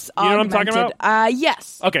 stuff. Perhaps You know what I'm talking about? augmented.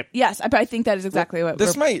 Yes. Okay. Yes, I think that is exactly what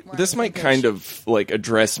This we're- might kind of like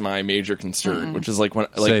address my major concern, which is like when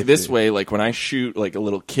Safety. this way, like when I shoot like a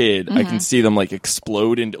little kid, I can see them like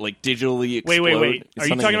explode into like digitally explode. Wait. Are you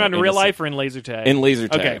Something talking about in real innocent. life or in laser tag? In laser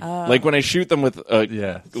tag, Okay. like when I shoot them with a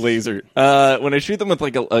Yes. laser, when I shoot them with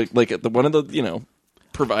like one of the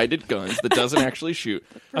provided guns that doesn't actually shoot.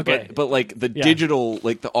 Okay. but like the digital,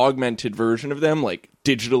 like the augmented version of them, like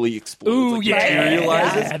digitally explodes. Ooh, like, yeah.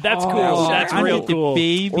 materializes. Yeah, that's cool. That's I real need cool.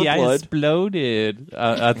 Baby, Or I blood. exploded.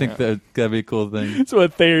 I think that'd be a cool thing. That's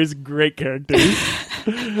what Thayer's great character.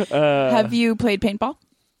 Have you played paintball?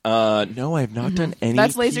 No, I have not done any.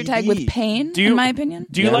 That's laser tag with PD. pain, Do you- in my opinion.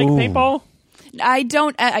 Do you Yeah. like Ooh. paintball? I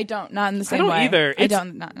don't. Not in the same don't way. either. I It's-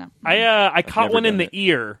 don't. No. I caught never one in done the it.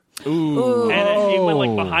 ear, Ooh. and it went like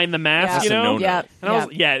Oh. behind the mask. Yeah. You That's a know. no-no. Yep. And I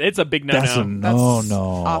was, yeah, it's a big That's a no-no. That's no.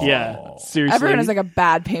 awful. Yeah, seriously. Everyone has like a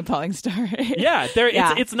bad paintballing story. Yeah,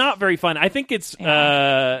 Yeah. it's not very fun. I think it's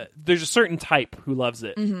there's a certain type who loves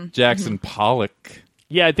it. Mm-hmm. Jackson Pollock.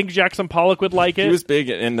 Yeah, I think Jackson Pollock would like it. He was big,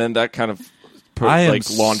 and then that kind of I am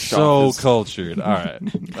launched so off. cultured. All right.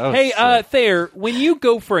 That was Hey, sick. Thayer, when you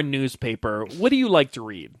go for a newspaper, what do you like to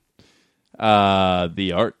read?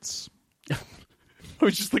 The arts. I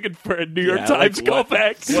was just looking for a New York Yeah, Times like what-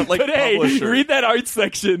 callback. what, like, but hey, publisher? read that arts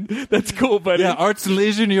section. That's cool, buddy. Yeah, Arts and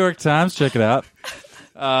Leisure, New York Times. Check it out.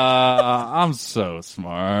 I'm so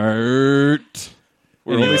smart.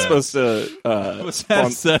 We're Anyway. only supposed to. Was that a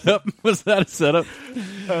setup? Was that a setup?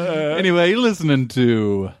 Anyway, you're listening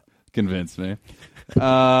to Convince Me. We're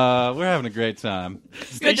having a great time.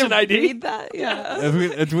 Station ID. Read that. Yeah.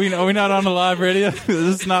 Are we not on the live radio? Is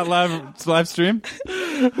this not live stream?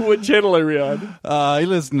 What channel are we on? You're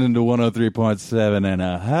listening to 103.7 and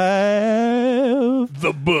a half.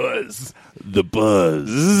 The Buzz. The Buzz.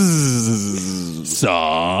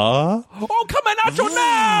 Saw. Oh, coming at you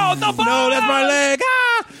now! The Buzz! No, that's my leg.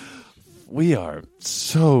 Ah! We are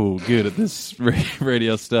so good at this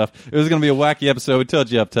radio stuff. It was going to be a wacky episode. We told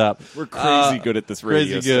you up top. We're crazy good at this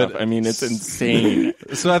radio crazy good. stuff. I mean, it's insane.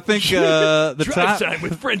 So I think the Drive time time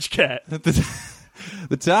with French Cat.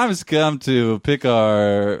 the time has come to pick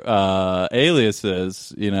our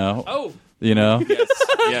aliases. Oh,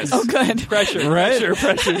 yes. Oh, good. pressure, Right?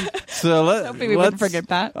 pressure. So Hopefully we wouldn't forget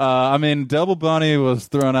that. I mean, Double Bunny was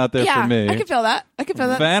thrown out there Yeah, for me. I can feel that.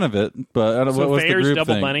 Fan of it, but I don't, So what's the Thayer's group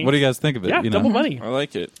Double thing? Bunny? What do you guys think of it? Yeah, you know? double money. I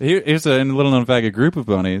like it. Here's a little known fact: a group of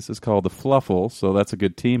bunnies is called the Fluffle, so that's a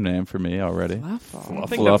good team name for me already. I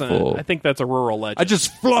Fluffle. think that's a rural legend. I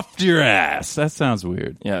just fluffed your ass. That sounds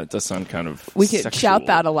weird. Yeah, it does sound kind of. We could sexual. shout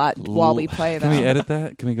that a lot while we play. Can we though. edit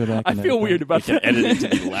that? Can we go back? I and feel edit weird that? about We can that. edit it to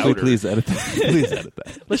be Can we louder. please edit Please edit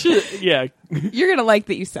that. Let's just, yeah. You're gonna like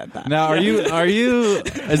that you said that. Now, are you?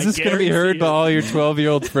 Is this going to be heard by all your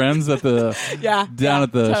 12-year-old friends at the down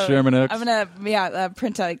at the Sherman Oaks? I'm gonna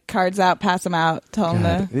print cards out, pass them out, tell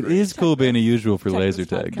them to. It is cool being a usual for Check laser this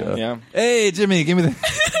tag, podcast. though. Yeah. Hey, Jimmy, give me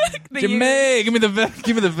the Jimmy, give me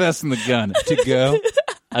the vest and the gun to go.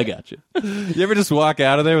 I got you. You ever just walk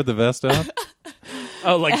out of there with the vest on?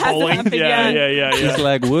 Oh, like hasn't bowling? happened Yeah. yet. Just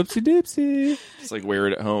like whoopsie doopsie. Just like wear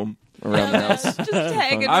it at home around the house. Just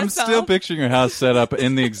hanging I'm myself. still picturing your house set up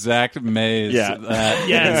in the exact maze. Yeah.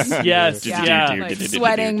 Yes. Yeah, Yeah. like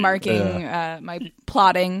sweating, marking, my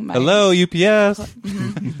plotting. My, Hello, UPS.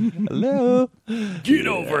 Hello. Get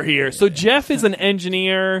over here. So Jeff is an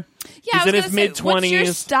engineer. Yeah, He's I in was his gonna say, what's your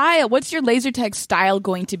mid-20s. style? What's your laser tag style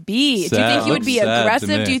going to be? Do you Sad. think you would be Sad to aggressive?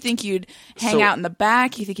 me. Do you think you'd hang So- out in the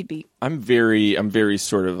back? You think you'd be I'm very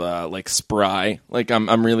sort of like spry. Like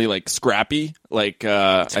I'm really like scrappy. Like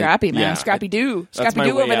scrappy, man? yeah, Scrappy doo, That's scrappy my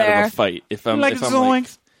doo way over out there. of a fight. If I'm Like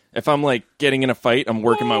zoinks. if I'm like getting in a fight, I'm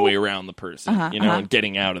working my way around the person, and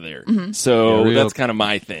getting out of there. So Yeah, real- that's kind of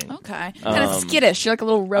my thing. Okay, kind of skittish. You're like a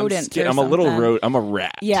little rodent. I'm a little I'm a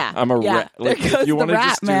rat. Yeah, I'm a yeah. rat. Like, there goes you the wanna rat,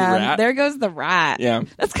 just do man. rat? There goes the rat. Yeah.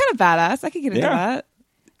 that's kind of badass. I could get into Yeah. that.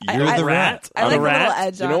 You're I- the I- rat. I like the the rat. little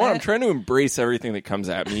edge You on know what? it. I'm trying to embrace everything that comes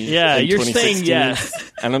at me. Yeah, in you're saying 2016,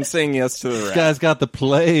 yes. and I'm saying yes to the This rat. guy's got the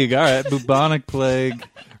plague. All right, bubonic plague.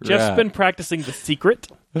 Jeff's Rat. been practicing The Secret.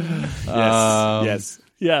 Yes.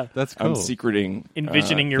 Yeah. That's cool. I'm secreting.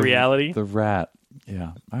 Envisioning your reality. The rat.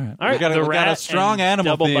 Yeah. All right. All right, We got, the we got rat a strong and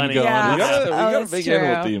animal Double theme Bunny. going. Yeah, We gotta that's make true.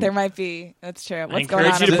 animal theme. There might be. That's true. What's going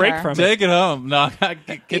encourage on you to over break there? from it. Take it home. No,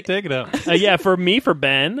 get take it home. Yeah, for me, for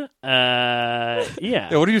Ben, Yeah,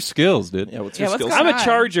 yeah. what are your skills, dude? Yeah, what's Yeah, your what's skill going set? I'm a on?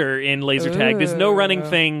 charger in laser tag. There's no running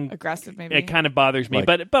thing. Aggressive, maybe. It kind of bothers me,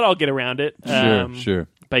 Like- but I'll get around it. Sure.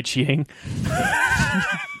 By cheating.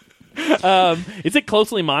 Is it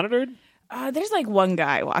closely monitored? There's like one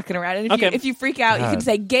guy walking around, and Okay. if you freak out, you can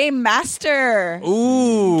say "Game Master."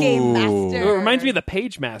 Ooh. Game Master. It reminds me of the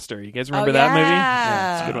Page Master. You guys remember Oh, that movie?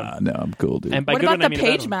 yeah. It's a good one. No, I'm cool, dude. And by What good about one, I the mean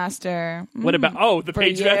Page that one. Master? What about the For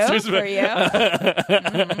Page you? Masters? For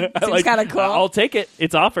you? Seems Like, kind of cool. I'll take it.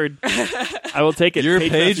 It's offered. I will take it. You're a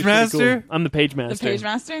Page Master's pretty Master? cool. I'm the Page the Master. Page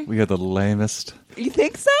Master? we got the lamest. You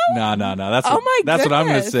think so? No. That's Oh what, my that's what I'm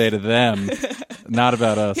going to goodness. say to them. Not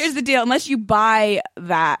about us. Here's the deal: unless you buy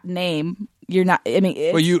that name, you're not. I mean,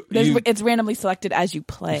 it's, Well, you- it's randomly selected as you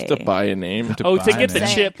play. To buy a name. Oh, to get the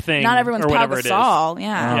Saying. chip thing. Not everyone's or Pau whatever it is. Gasol.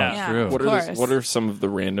 Yeah, Oh, yeah. true. Of What course. what are some of the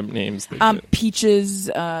random names? They get? Peaches?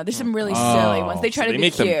 There's some really silly ones. They try So to they be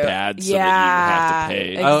make them cute. bad so yeah, that you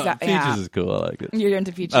have to pay. Oh, Exactly. Peaches is cool. I like it. You're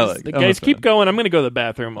into peaches. I like it. The I'm guys, a keep fan. going. I'm going to go to the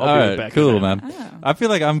bathroom. I'll All be right, back. cool, in a minute. man. Oh. I feel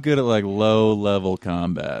like I'm good at like low level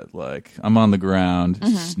combat. Like I'm on the ground,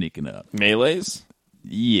 Mm-hmm. sneaking up. Melees?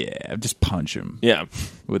 Yeah, just punch him Yeah.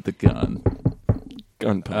 with the gun.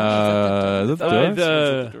 Gun punch. Is that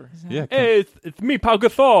the door? Yeah. Hey, it's me, Pau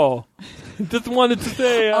Gasol. Just wanted to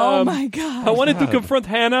say, Oh my god! I wanted to confront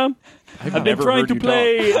Hannah. I've been never trying heard to you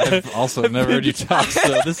play. I've also never heard you talk.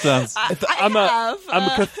 So this sounds. I'm a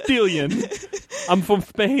Castilian. I'm from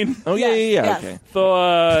Spain, oh, yeah. yes. Okay.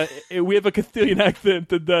 so we have a Castilian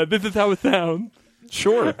accent, and this is how it sounds.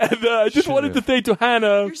 Sure. And I just wanted to say to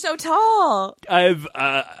Hannah, You're so tall.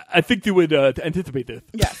 I think you would anticipate this.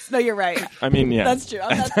 Yes. No, you're right. I mean, yeah. That's true.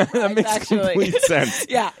 That's that makes actually. complete sense.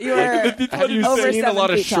 Yeah, you are Have you over seen a 7 lot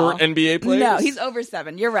of feet short tall. NBA players? No, he's over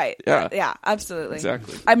 7. You're right. Yeah. Yeah, absolutely.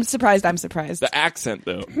 Exactly. I'm surprised. I'm surprised. The accent,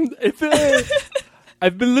 though. It's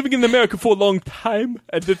I've been living in America for a long time,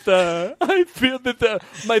 and I feel that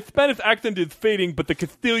my Spanish accent is fading, but the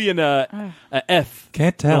Castilian F.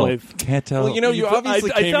 Can't tell. noise. Can't tell. Well, you know, you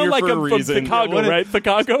obviously I came sound here like for I'm a from reason. Chicago, What if- right?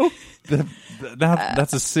 Chicago.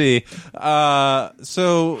 that's a C.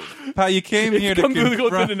 So, Pat, you came here to Comes with goes in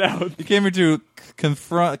confront. and out. You came here to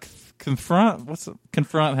confront.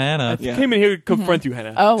 Confront Hannah. Yeah. Came in here to confront you,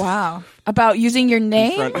 Hannah. Oh wow! About using your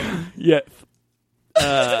name? Front- Yes.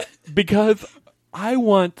 Because I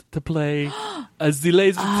want to play as the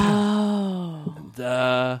laser and,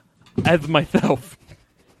 as myself.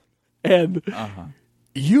 And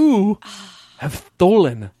you have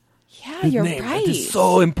stolen Yeah, his you're name. right. It is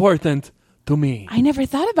so important to me. I never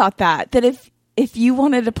thought about that. That if you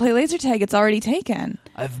wanted to play laser tag, it's already taken.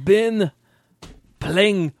 I've been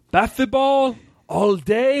playing basketball all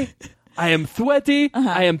day. I am sweaty.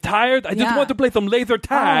 I am tired. I just Yeah. want to play some laser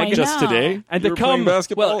tag. I Just know. today? And You to were playing come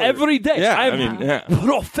basketball, well or- every day. Yeah, I'm I mean, yeah.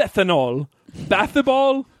 professional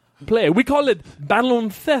basketball player. We call it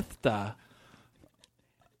baloncesto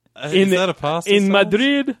Is that a pasta in sauce?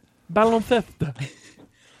 Madrid. Baloncesto.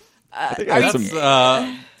 I think I had some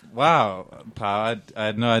Wow, Pa, I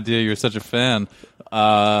had no idea you were such a fan.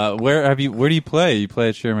 Where do you play? You play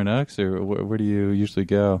at Sherman Oaks, or where do you usually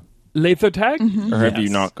go? Laser tag? Or have you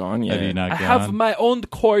not gone yet? Have you not I gone? have my own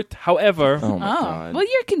court, however. Oh my god. Well,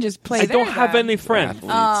 you can just play I there, don't have then. any friends.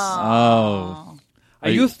 Athletes. Oh. I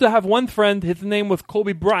used to have one friend. His name was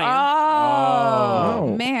Kobe Bryant.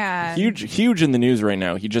 Oh, man. Huge in the news right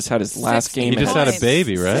now. He just had his last 60 game. He just had a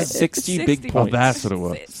baby, right? 60 big Oh, points. that's what it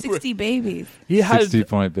was. 60 babies. He has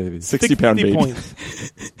 60-point baby. 60-pound baby. points.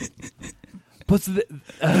 But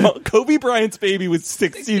Kobe Bryant's baby was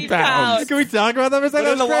 60 pounds. Can we talk about that for a second?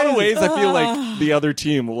 But in a lot of ways, I feel like the other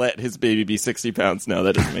team let his baby be 60 pounds now.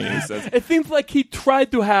 That doesn't make any sense. it seems like he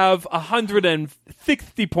tried to have a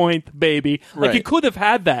 160-point baby. Like Right. he could have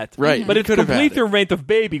had that. Right. But He it's could have had complete it. rate of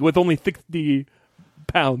baby with only 60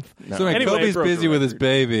 pounds. So wait, Anyway, Kobe's broke the busy with his record.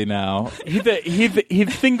 baby now.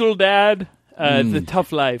 He's single dad. It's a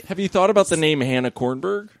tough life. Have you thought about the name Hannah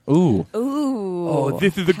Kornberg? Ooh. Ooh. Oh,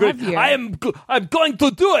 this is a good. Javier. I'm going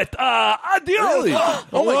to do it. Adios. Really? Oh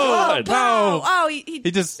my god. Oh,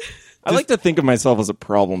 He just. I like to think of myself as a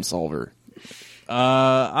problem solver.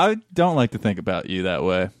 I don't like to think about you that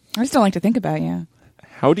way. I just don't like to think about you.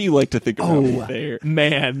 How do you like to think about me there?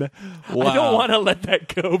 Man, I Wow. don't want to let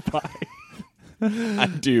that go by. I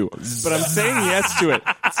do. But I'm saying yes to it.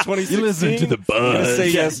 It's 2016. You listen to the I'm gonna say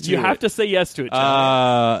yes to You it. have to say yes to it.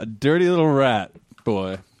 John. Dirty little rat,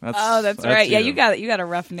 boy. That's Right. Yeah, you got a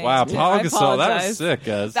rough name. Wow, too. Paul I Gasol, that was apologize. sick,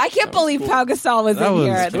 guys. I can't believe Pau Gasol was That in was-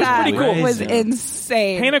 here. that was That pretty cool. was Crazy.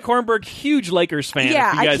 insane. Hannah Kornberg, huge Lakers fan. Yeah,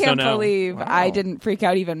 if you I guys can't don't know. believe I didn't freak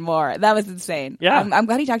out even more. That was insane. Yeah. I'm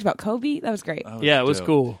glad he talked about Kobe. That was great. Yeah, it was dope.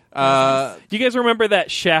 cool. Uh, Do you guys remember that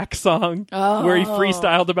Shaq song where he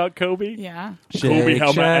freestyled about Kobe? Yeah. Kobe, how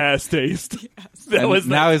my Shack. ass tastes. That And was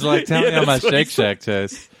now he's like, tell me how my that's what he Shake Shack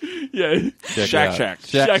tastes. Yeah. Check Shack it out. Shack.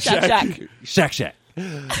 Shack Shack, Shack. Shack Shack.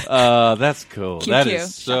 That's cool. QQ. That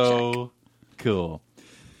is so cool.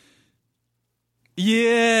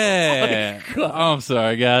 Yeah. Oh, I'm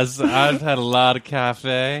sorry, guys. I've had a lot of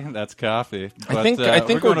cafe. That's coffee. But, think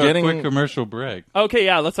we're we're going to getting- a quick commercial break. Okay,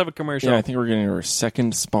 yeah, let's have a commercial. Yeah, I think we're getting our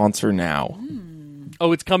second sponsor now.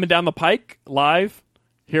 Oh, it's coming down the pike live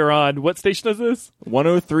here on what station is this?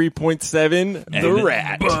 103.7 The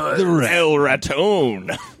Rat. The Rat. El Raton.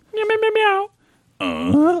 Meow, meow, meow,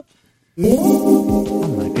 meow.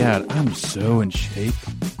 Oh my god, I'm so in shape.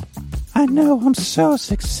 I know, I'm so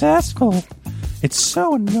successful. It's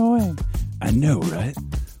so annoying. I know, right?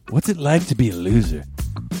 What's it like to be a loser?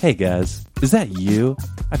 Hey guys, is that you?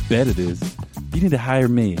 I bet it is. You need to hire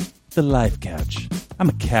me, the Life Couch. I'm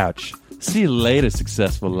a couch. See you later,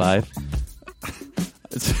 successful life.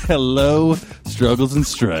 It's hello, struggles and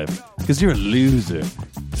strife. Because you're a loser.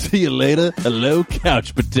 See you later, hello,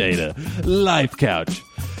 couch potato. Life Couch.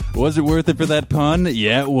 Was it worth it for that pun?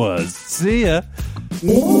 Yeah, it was. See ya.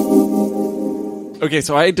 Okay,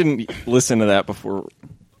 so I didn't listen to that before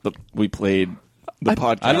we played the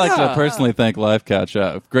podcast. I'd like to personally thank Life Couch.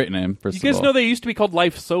 Great name, first You guys of know all. they used to be called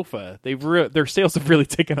Life Sofa. Their sales have really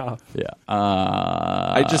taken off. Yeah.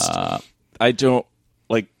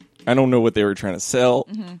 I don't know what they were trying to sell.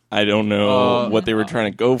 I don't know what they were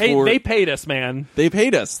trying to go Hey, for. they paid us, man. They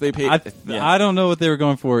paid us. They paid. I don't know what they were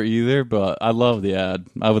going for either, but I love the ad.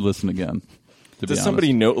 I would listen again. To be Does honest.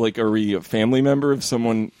 somebody know? Like, are we a family member of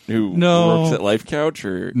someone who No. works at Life Couch,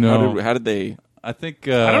 or No. how did they? I think.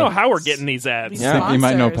 I don't know how we're getting these ads. Yeah. I think you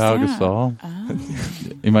might know Pau Sponsors,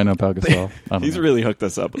 Gasol. You might know Pau Gasol. I don't He's know. really hooked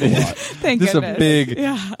us up a lot. Thank This is goodness. a big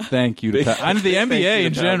thank you to Pau. And the Thank you NBA to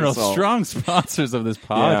in Pau general, Gasol. strong sponsors of this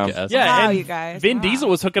podcast. Yeah, Wow, and you guys. Vin Wow. Diesel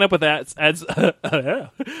was hooking up with ads.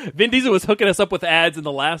 Vin Diesel was hooking us up with ads in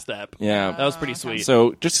the last app. Yeah. That was pretty sweet.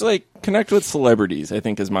 So just like connect with celebrities, I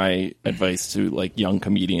think is my advice to like young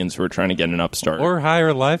comedians who are trying to get an upstart. Or hire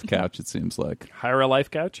a Life Couch, it seems like. Hire a Life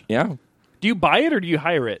Couch. yeah. Do you buy it or do you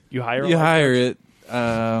hire it? You hire. You a Life hire Couch?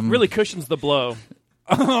 it. Really cushions the blow.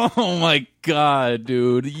 Oh my god,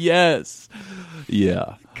 dude. Yes.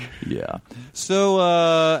 Yeah. Yeah. So,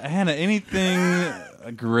 Hannah, anything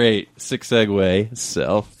great. Sick segue,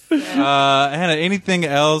 self. Hannah, anything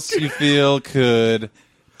else you feel could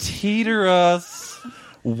teeter us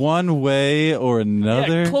one way or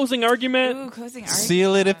another? Yeah, closing argument. Ooh, closing argument.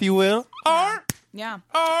 Seal it, if you will. Yeah.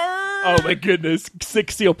 Oh my goodness,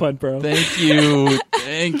 sick seal pun, bro. Thank you.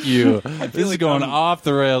 Thank you. This is going off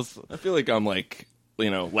the rails. I feel like I'm like,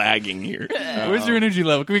 lagging here. Where's your energy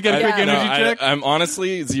level? Can we get a quick Yeah. energy check? I'm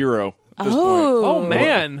honestly zero at this point. Oh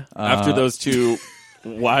man. After those two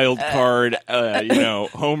wild card,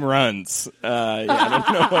 home runs. I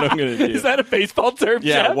don't know what I'm going to do. Is that a baseball term?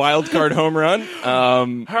 yeah, Jeff? wild card home run.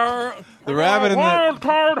 The rabbit in the wild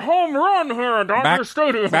card home run here at Dodger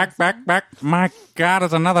Stadium. back. My God,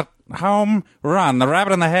 it's another home run. The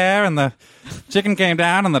rabbit in the hair and the chicken came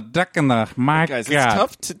down and the duck and the my Guys, God. it's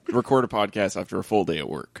tough to record a podcast after a full day at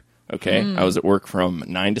work. Okay, I was at work from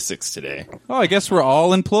 9 to 6 today. Oh, I guess we're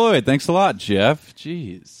all employed. Thanks a lot, Jeff.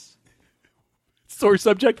 Jeez. Sore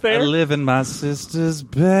subject I there. live in my sister's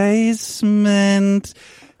basement,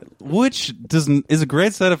 which is a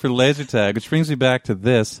great setup for laser tag, which brings me back to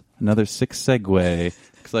this, another sick segue,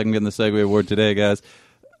 because I can get the segue award today, guys.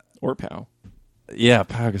 Or Pow. Yeah,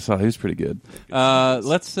 Pau Gasol, he was pretty good.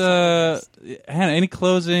 Let's, Hannah, any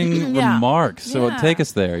closing Yeah. remarks? So Yeah. take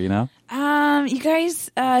us there, you know? You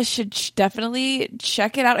guys should definitely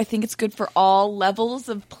check it out. I think it's good for all levels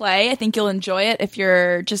of play. I think you'll enjoy it if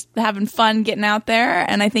you're just having fun getting out there.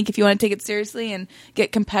 And I think if you want to take it seriously and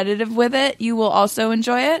get competitive with it, you will also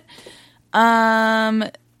enjoy it.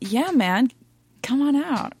 Yeah, man. Come on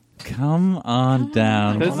out. Come on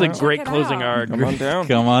down. This is a Check great it closing out. arc. Come on down.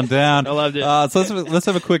 Come on down. I loved it. So let's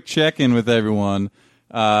have a quick check-in with everyone.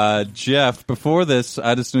 Jeff, before this,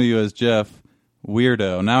 I just knew you as Jeff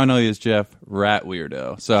Weirdo. Now I know you as Jeff Rat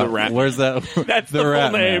Weirdo. So The Rat where's that? That's the full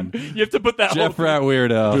Rat name. Man. You have to put that Jeff whole Rat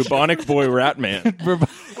Weirdo. Bubonic Boy Ratman.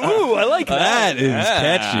 Ooh, I like that. That is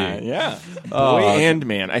catchy. Yeah. Oh, Boy okay. and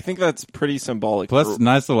man. I think that's pretty symbolic. Plus,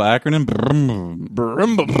 nice little acronym.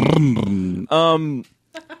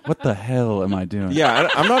 What the hell am I doing? Yeah,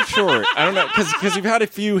 I'm not sure. I don't know, because you've had a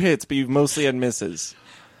few hits, but you've mostly had misses.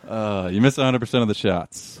 You missed 100% of the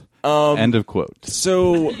shots. Um, End of quote.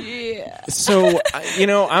 So, I'm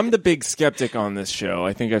the big skeptic on this show.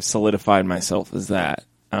 I think I've solidified myself as that.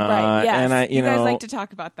 Right, yes. And you guys like to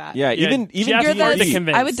talk about that. Yeah, Yeah, even Jeff, You're hard to the,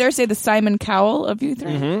 convince. I would dare say the Simon Cowell of you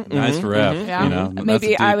 3. Nice rep. Yeah. You know, that's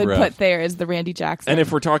Maybe a I deep would rep. put there as the Randy Jackson. and if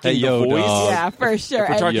we're talking Hey, yo, the voice, dog. yeah, for sure.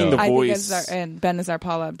 we're talking And the I think voice- it's and Ben is our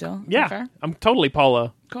Paula Abdul. Yeah, Fair? I'm totally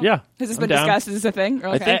Paula. Cool. Yeah. Has this I'm been down. discussed? Is this a thing?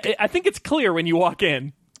 Okay. I think it's clear when you walk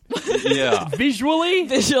in. Yeah. Visually,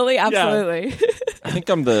 Visually, absolutely. I think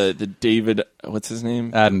I'm the David. What's his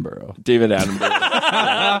name? Attenborough. David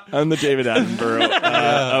Attenborough. I'm the David Attenborough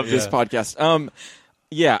of this podcast.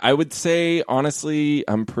 Yeah, I would say honestly,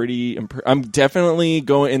 I'm definitely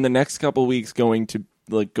going in the next couple weeks going to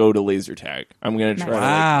go to laser tag. I'm going to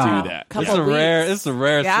try to do that. Couple This is a weeks. rare. This is a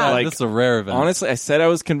rare. Yeah. set. Like, this is a rare event. Honestly, I said I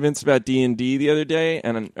was convinced about D&D the other day, or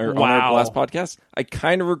on our Wow. last podcast. I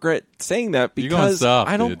kind of regret saying that You're going because soft,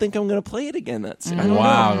 I don't dude. think I'm going to play it again that soon. I don't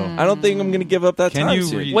Wow. know. I don't think I'm going to give up that Can time you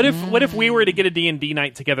soon. read- what if we were to get a D&D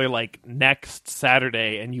night together like next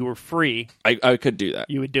Saturday and you were free, I could do that.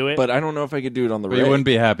 you would do it? But I don't know if I could do it on the But you radio. wouldn't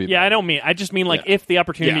be happy. yeah, I just mean like Yeah. if the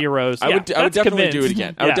opportunity arose. I Yeah, would that's definitely do it convinced.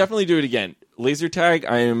 again. I would Yeah. definitely do it again. Laser tag,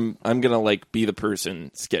 I'm gonna be the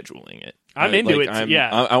person scheduling it. I'm into it,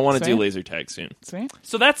 yeah. I want to do Sweet. laser tag soon. Sweet.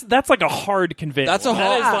 So that's like a hard convince. That's a That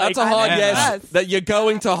hard. is like- That's a hard Yeah. yes. That you're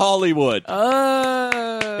going to Hollywood.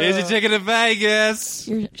 Oh. Here's your ticket to Vegas.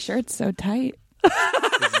 Your shirt's so tight.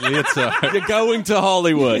 Leotard. You're going to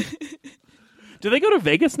Hollywood. Do they go to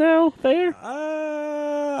Vegas now? There?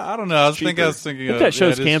 I don't know. I was thinking Cheaper. of think that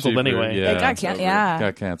show's it is canceled cheaper. anyway. Yeah, It got it's can- over. yeah.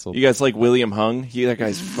 Got canceled. You guys like William Hung? That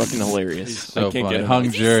guy's fucking hilarious. so I can't funny. get Hung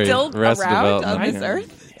Is he jury. still Arrested around Development. on this Yeah.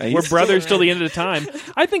 earth? We're brothers till the end of the time.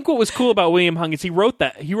 I think what was cool about William Hung is he wrote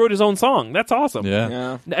his own song. That's awesome. Yeah.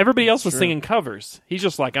 Yeah. Everybody else was true. singing covers. He's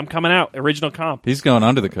just like, I'm coming out, original comp. He's going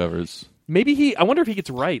under the covers. Maybe I wonder if he gets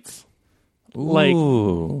rights. Like,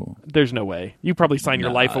 Ooh. there's no way. You probably sign your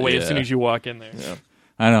Nah, life away as yeah. soon as you walk in there.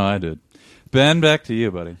 I know I did. Ben, back to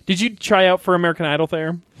you, buddy. Did you try out for American Idol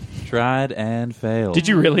there? Tried and failed. Did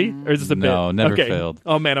you really? Or is this a bit? No, never Okay. failed.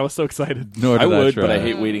 Oh man, I was so excited. Nor I did would, try. but I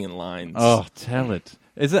hate waiting in lines. Oh, tell it.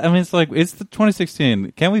 Is it? I mean, it's the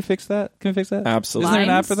 2016. Can we fix that? Can we fix that? Absolutely. Isn't there an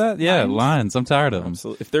app Lines? for that? Yeah, Lines? lines. I'm tired of them.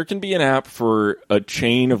 So if there can be an app for a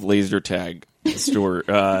chain of laser tag store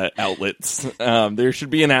outlets, there should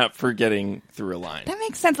be an app for getting through a line. That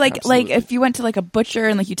makes sense. Like Absolutely. if you went to a butcher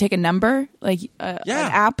and you take a number, an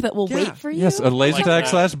app that will Yeah. wait for you. Yes, a laser like tag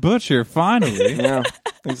that. / butcher. Finally. Yeah,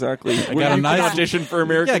 exactly. got a nice audition for Yeah,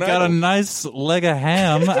 American got a Idol. nice leg of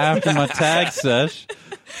ham after my tag sesh.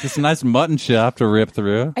 Just a nice mutton chop to rip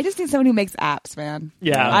through. I just need someone who makes apps, man.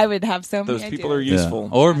 Yeah. I would have so many Those people ideas. are useful.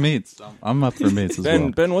 Yeah. Or meats. I'm up for meats as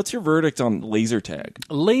well. Ben, what's your verdict on laser tag?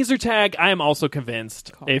 Laser tag, I am also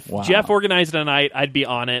convinced. If Wow. Jeff organized a night, I'd be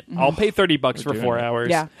on it. I'll pay $30 for 4 hours.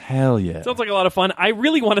 Yeah. Hell yeah. Sounds like a lot of fun. I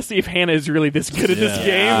really want to see if Hannah is really this good at this game.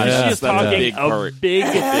 Yeah, She is that's a talking big a part. big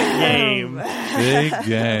game. Big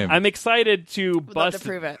game. I'm excited to Would love bust to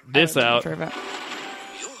prove it. this I would love out. to prove it.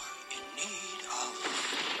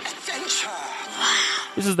 Adventure.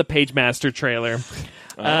 This is the Page Master trailer.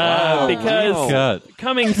 Because Cut.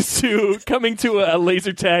 coming to a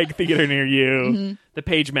laser tag theater near you, the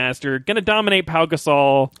Page Master gonna dominate Pau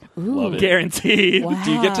Gasol, guaranteed. Wow.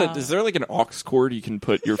 Do you get to? Is there like an aux cord you can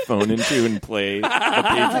put your phone into and play the Page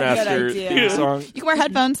Master idea. theme song? You can wear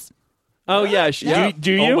headphones. Oh yeah,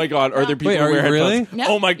 do you? Oh my God, are there people Wait, who are wear you really? headphones? Yeah,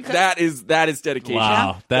 Oh my, you could. that is dedication.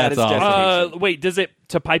 Wow, That that's is awesome. dedication. Wait, does it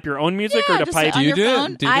to pipe your own music or to just pipe? on you your do it?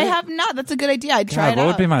 phone. Do you I do it? have not. That's a good idea. I'd try God, it what out.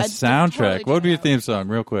 would be my I'd soundtrack? totally What would be your try it theme song,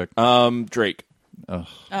 real quick? Drake.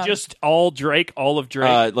 Just all Drake, all of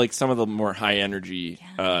Drake. Like some of the more high energy,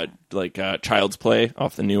 like Child's Play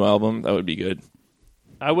off the new album. That would be good.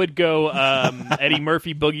 I would go Eddie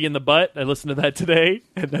Murphy, Boogie in the Butt. I listened to that today,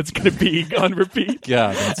 and that's going to be on repeat.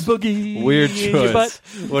 Yeah, that's Boogie weird in your butt.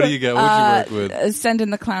 choice. What do you get? What'd you work with? Send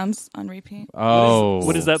in the clowns on repeat. Oh,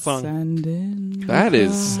 What is that song? Send in. That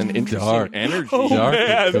is an interesting Dark. energy. Dark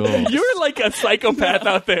Man, and cool. you're like a psychopath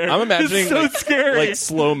out there. I'm imagining It's so like, scary. like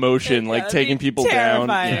slow motion, like that'd taking be people down.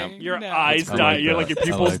 terrifying. Yeah. Your No. eyes I like dilate. You're that. like your I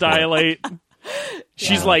pupils like that. dilate.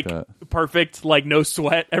 She's I like like perfect, like no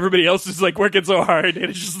sweat. Everybody else is like working so hard, and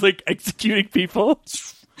it's just like executing people.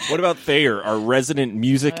 What about Thayer, our resident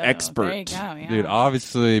music There you expert? go, yeah. Dude,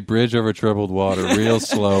 obviously, Bridge Over Troubled Water, real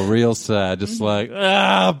slow, real sad, just like,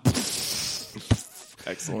 ah.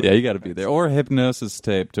 Excellent. Yeah, you got to be there. Or Hypnosis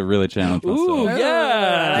tape to really challenge myself. Ooh,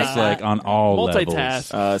 yeah. Just like on all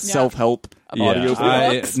Multitask. levels. Self-help audio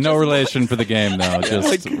I, books. no relation for the game though.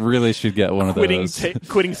 Just really should get one of Quitting, those.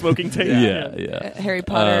 quitting smoking tape. Yeah. Harry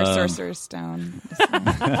Potter, Sorcerer's Stone. Get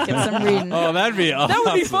some reading. Oh, that'd be awesome. That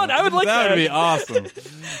would be fun. I would like that. That would be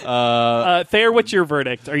awesome. Thayer, what's your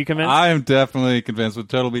verdict? Are you convinced? I am definitely convinced with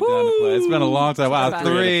Total Beat Down to play. It's been a long time. Wow, Fun.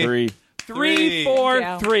 three. 3, 4,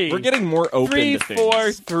 Yeah. 3. We're getting more open 3, to things.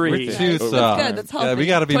 4, 3. We're too That's soft. good. That's Yeah, healthy. we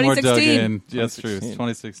got to be more dug 2016. in. Yeah, that's true. It's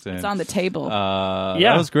 2016. It's on the table. Yeah.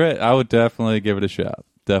 That was great. I would definitely give it a shot.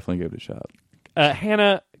 Definitely give it a shot.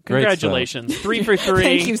 Hannah, Great congratulations. 3 for 3.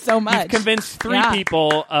 Thank you so much. You've convinced 3 Yeah.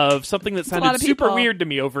 people of something that a lot sounded of super people. weird to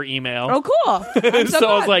me over email. Oh, cool. I'm so, So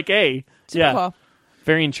I was glad. like, hey, Super yeah, cool.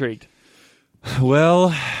 very intrigued.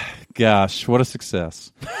 Well, gosh, what a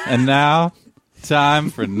success. And now, time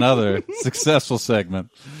for another successful segment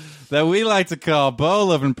that we like to call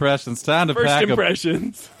Bowl of Impressions. Time to First pack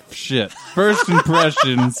impressions. a... Shit. First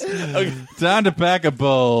impressions. Time to pack a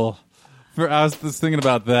bowl. I was just thinking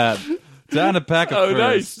about that. Time to pack a Oh,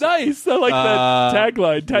 first. nice. I like that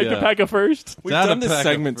tagline. Time to yeah. pack a first. We've Down done to this pack a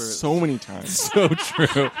segment first. so many times. So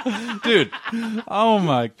true. Dude, oh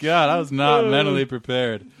my God, I was not mentally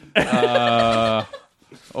prepared.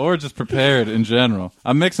 Or just prepared in general.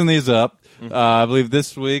 I'm mixing these up. I believe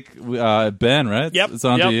this week, Ben, right? Yep. It's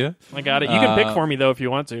on yep. to you. I got it. You can pick for me, though, if you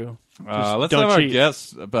want to. Let's don't have our cheat.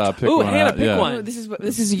 guests pick Ooh, one. Hannah, out. pick yeah. one. Oh, this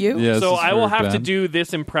is you? Yeah, So this is I will for have to Ben. do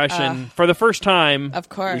this impression for the first time. Of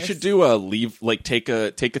course. We should do a leave, like take a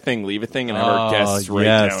thing, leave a thing, and have our guests write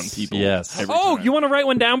yes, down people. yes. every Oh, time. you want to write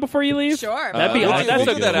one down before you leave? Sure. That'd be we'll awesome. do- we'll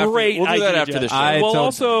That's do that a after- great we'll do that idea, after the Jeff. show. I Well, told-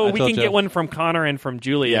 also, I we told can Jeff. get one from Connor and from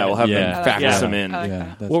Julia. Yeah, we'll have Yeah. them fax Yeah. them in. I like Yeah,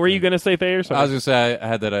 that. that's What were good. you going to say, Thayer? I was Sorry. going to say I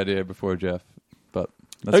had that idea before Jeff, but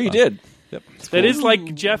that's Oh, you fine. did. Yep. That is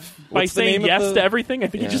like Jeff, by What's the saying name of yes the- to everything, I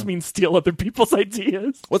think he Yeah. just means steal other people's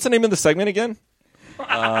ideas. What's the name of the segment again?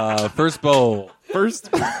 First bowl. First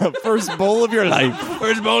bowl of your life.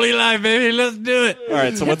 First bowl of your life, baby. Let's do it. All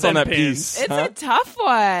right. So what's on them that pins. piece? It's huh? a tough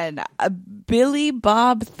one. Billy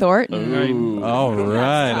Bob Thornton. All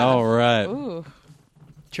right. All right. Ooh.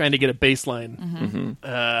 Trying to get a baseline.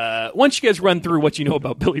 Mm-hmm. Once you guys run through what you know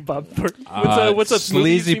about Billy Bob Thornton, what's a movie you've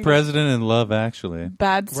sleazy seen? president in Love Actually?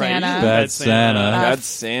 Bad Santa. Right. Bad Santa. Bad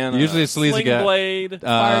Santa. Usually a sleazy Sling guy. Blade.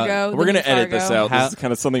 Fargo. We're the gonna new edit this Fargo. out. This is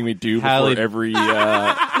kind of something we do before Halle- every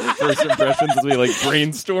first impressions. As we like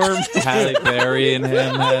brainstorm. Halle Berry and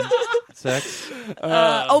him had sex.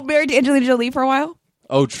 Married to Angelina Jolie for a while.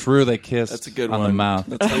 Oh, true. They kissed. That's a good on one. the mouth.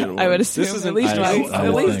 That's a good one. I would assume This is at least I- once. I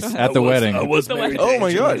At would least think. once. At the wedding. I was married. Oh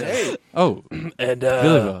my god! Hey, Oh, And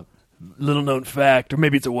Billy Bob. little known fact, or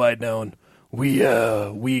maybe it's a wide known,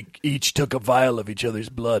 we each took a vial of each other's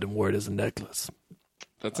blood and wore it as a necklace.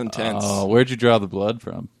 that's intense. Oh, where'd you draw the blood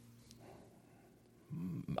from?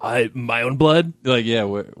 My own blood? Like, yeah,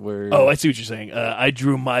 where? Oh, I see what you're saying. I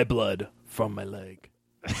drew my blood from my leg.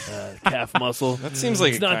 Calf muscle. That seems like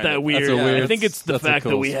it's it not kinda- that weird. That's a weird- I think it's the that's a fact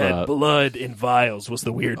that cool we had spot. blood in vials was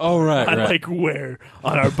the weird. Oh, right, I right. like where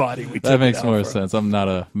on our body we. that took makes it out more from. sense. I'm not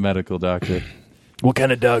a medical doctor. What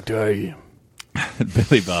kind of doctor are you?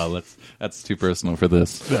 Billy Bob. That's too personal for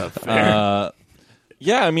this.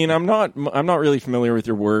 Yeah, I mean, I'm not really familiar with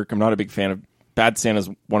your work. I'm not a big fan of Bad Santa's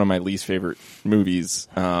one of my least favorite movies.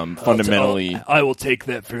 Fundamentally, I will take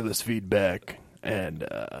that fearless feedback and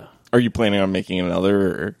Are you planning on making another?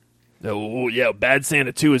 Or? Oh yeah, Bad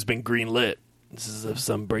Santa 2 has been greenlit. This is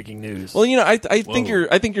some breaking news. Well, I think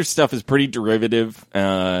your stuff is pretty derivative,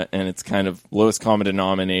 and it's kind of lowest common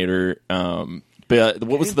denominator. But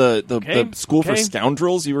what was the School for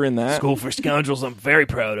Scoundrels? You were in that? School for Scoundrels. I'm very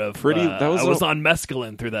proud of. I was on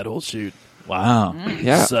mescaline through that whole shoot. Wow.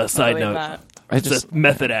 Yeah. Side note. It's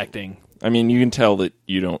method acting. I mean, you can tell that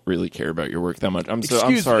you don't really care about your work that much. I'm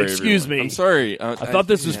sorry. Excuse everyone. me. I'm sorry. I thought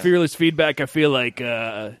this was fearless feedback. I feel like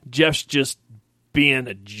Jeff's just being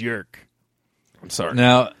a jerk. I'm sorry.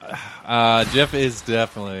 Now, Jeff is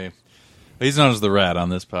definitely... He's known as the rat on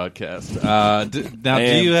this podcast.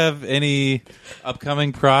 Do you have any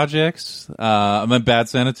upcoming projects? Bad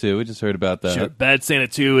Santa 2. We just heard about that. Sure. Bad Santa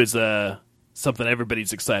 2 is something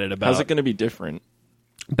everybody's excited about. How's it going to be different?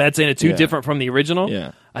 Bad Santa 2 different from the original?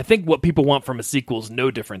 Yeah. I think what people want from a sequel is no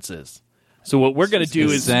differences. So what we're going to do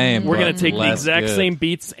is we're going to take the exact same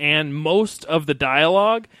beats and most of the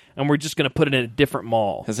dialogue, and we're just going to put it in a different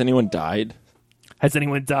mall. Has anyone died? Has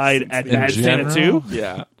anyone died at Bad Santa 2?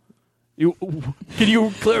 Yeah. Can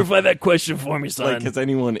you clarify that question for me, son? Like, has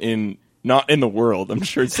anyone not in the world? I'm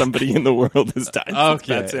sure somebody in the world has died.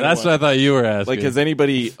 Okay, that's what I thought you were asking. Like, has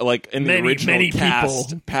anybody in the original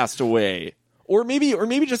cast passed away, or maybe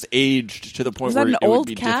just aged to the point where it would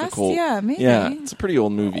be difficult? Yeah, maybe. Yeah, it's a pretty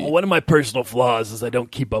old movie. One of my personal flaws is I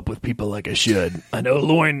don't keep up with people like I should. I know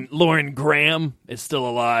Lauren Graham is still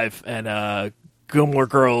alive, and Gilmore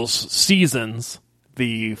Girls seasons.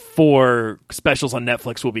 The 4 specials on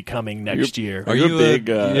Netflix will be coming next year. Are you a big?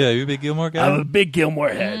 You a big Gilmore guy? I'm a big Gilmore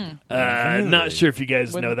head. Not sure if you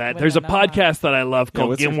guys know that. There's a podcast that I love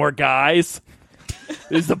called Gilmore Guys.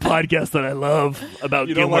 This is a podcast that I love about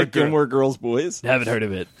you don't like Gilmore Girls boys. Haven't heard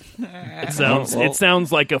of it. It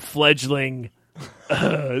sounds like a fleggling,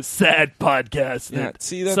 sad podcast that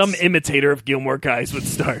some imitator of Gilmore Guys would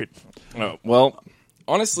start. Oh, well,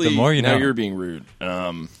 honestly, the more you know. You're being rude.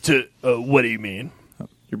 What do you mean?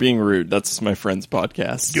 You're being rude. That's my friend's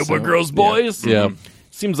podcast. Gilmore Girls Boys? Yeah.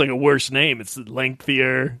 Seems like a worse name. It's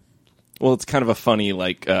lengthier. Well, it's kind of a funny,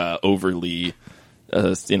 overly,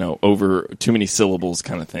 over too many syllables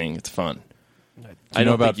kind of thing. It's fun. Do you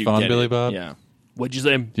know about fun, Billy Bob? Yeah. What'd you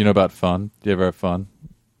say? Do you know about fun? Do you ever have fun?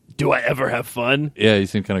 Do I ever have fun? Yeah, you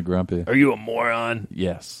seem kind of grumpy. Are you a moron?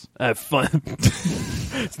 Yes. I have fun.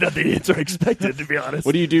 It's not the answer I expected, to be honest.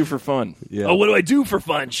 What do you do for fun? Yeah. Oh, what do I do for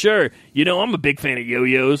fun? Sure. I'm a big fan of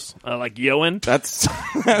yo-yos. I like yoing. That's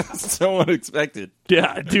so unexpected.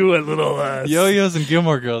 Yeah, I do a little... Yo-yos and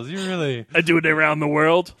Gilmore Girls. You really... I do it around the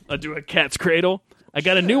world. I do a cat's cradle. I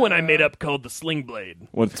got a new one I made up called the Sling Blade.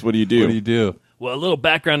 What do you do? What do you do? Well, a little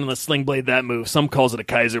background on the Sling Blade, that move. Some calls it a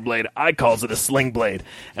Kaiser Blade. I calls it a Sling Blade.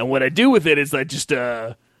 And what I do with it is I just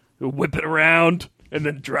whip it around and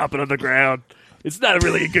then drop it on the ground. It's not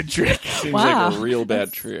really a good trick. Seems like a real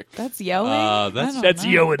bad trick. That's yoing? That's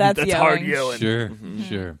yoing. That's hard yoing. Sure,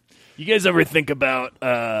 sure. You guys ever think about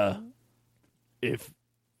if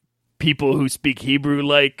people who speak Hebrew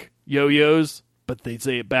like yo-yos, but they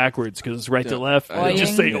say it backwards because it's right to left? They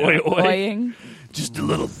just say oi, oi. Oying. Just a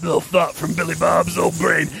little thought from Billy Bob's old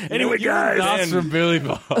brain. Anyway, guys. Thoughts from Billy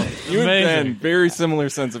Bob. You and Ben, very similar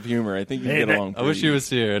sense of humor. I think you get along. I wish he was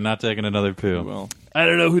here and not taking another poo. Well, I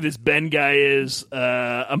don't know who this Ben guy is.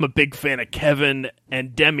 I'm a big fan of Kevin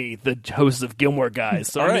and Demi, the hosts of Gilmore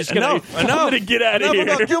Guys. So I'm just going to get out of here.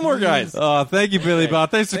 Enough about Gilmore Guys. Oh, thank you, Billy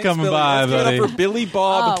Bob. Thanks for coming Billy. by, Let's give buddy. it up for Billy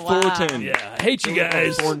Bob Thornton. Yeah, I hate you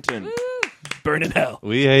guys. Thornton. Burn in hell.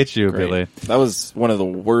 We hate you, Great. Billy. That was one of the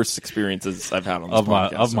worst experiences I've had on this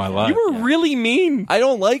podcast. Of my life. You were really mean. I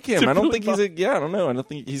don't like him. I don't Billy think he's I don't know. I don't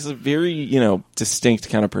think he's a very,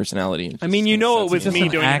 distinct kind of personality. I mean, it was me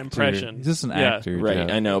doing an actor. impression. He's just an actor. Right,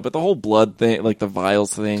 Jeff. I know. But the whole blood thing, like the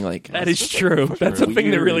vials thing, that is true. That's a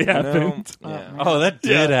thing that really happened. Yeah. Oh, that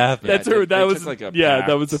did happen. That was like a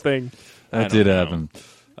that was a thing. That did happen.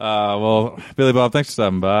 Well, Billy Bob, thanks for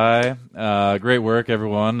stopping by. Great work,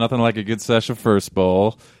 everyone. Nothing like a good session first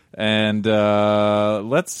bowl. And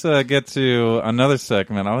let's get to another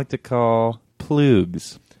segment I like to call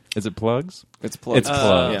Plugs. Is it Plugs? It's plugs. It's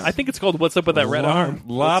plugs. Yeah. I think it's called What's Up with That Red Arm?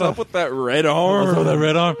 What's up with that red arm? What's up with that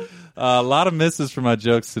red arm? A lot of misses for my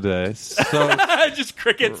jokes today. So Just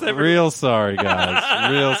crickets everywhere. real sorry,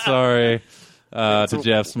 guys. Real sorry. To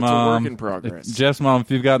Jeff's mom. It's a work in progress. Jeff's mom,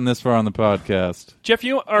 if you've gotten this far on the podcast. Jeff,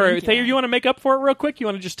 Thayer, you want to make up for it real quick? You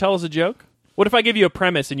want to just tell us a joke? What if I give you a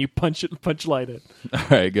premise and you punchline it? All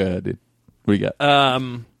right, go ahead, dude. What do you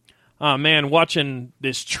got? Oh man, watching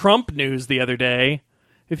this Trump news the other day.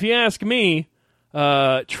 If you ask me,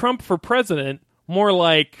 Trump for president, more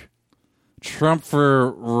like Trump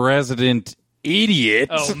for Resident idiot.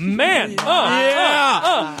 Oh man! Back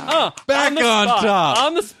on the on spot. top.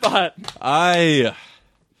 On the spot. I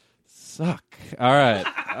suck. All right.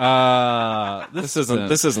 This isn't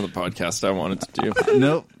the podcast I wanted to do.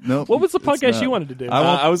 Nope. What was the It's podcast not. you wanted to do?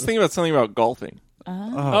 I was thinking about something about golfing.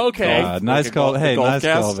 Okay. God, nice Like a call. golf- Hey, golf nice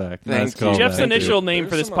cast? callback. Thank Nice you. callback. Jeff's Thank initial you. name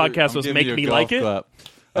for There's this some other- podcast I'm was giving "Make you a Me golf Like It." clap.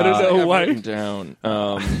 I don't I know have why. written down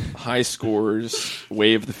high scores,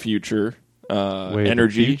 way of the future, Way of the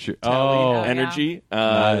energy, future. Oh, Yeah. energy.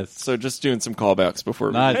 Nice. So just doing some callbacks before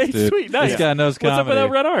we nice, Hey, dude. sweet, nice. This guy knows What's up with comedy. that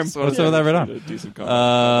red arm? So, What's up with that red arm? do some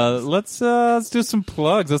callbacks. Let's do some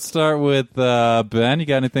plugs. Let's start with Ben. You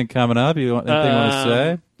got anything coming up? Anything you want to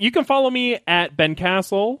say? You can follow me at Ben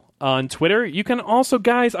Castle on Twitter. You can also,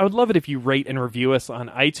 guys, I would love it if you rate and review us on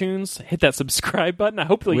iTunes. Hit that subscribe button.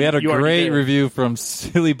 Hopefully, We had a you already great did. review from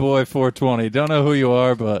Silly Boy 420. Don't know who you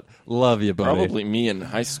are, but love you, buddy. Probably me in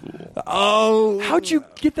high school. Oh, How'd you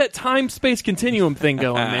get that time-space continuum thing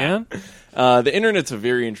going, man? The internet's a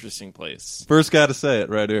very interesting place. first guy to say it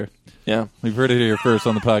right here. Yeah. We've heard it here first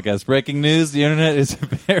on the podcast. Breaking news: the internet is a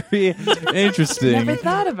very interesting Never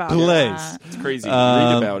thought about place. that. It's crazy.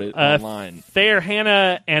 Read about it online. Thayer,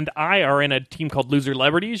 Hannah, and I are in a team called Loser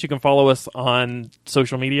Celebrities. You can follow us on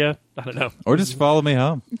social media. I don't know. Or just follow me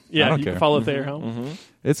home. I Yeah, don't you care. can follow Thayer home.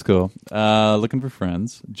 It's cool. Looking for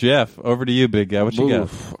friends. Jeff, over to you, big guy. What you got?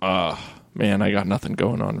 Oof. Man, I got nothing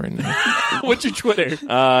going on right now. What's your Twitter?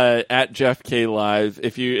 At Jeff K Live.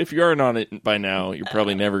 If you aren't on it by now, you're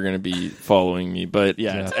probably never going to be following me. But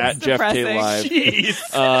yeah, it's at Jeff K depressing. Live.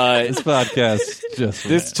 Jeez. This podcast just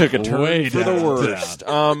This took a turn way for the down. worst.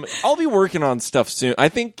 I'll be working on stuff soon. I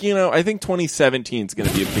think 2017 is going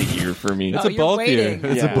to be a big year for me. It's Oh, a you're bulk year. waiting.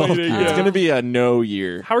 It's Yeah. a bulk Waiting, year. It's going to be a no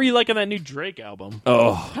year. How are you liking that new Drake album?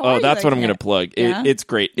 Oh, are you that's what I'm liking going to it? plug. Yeah? It's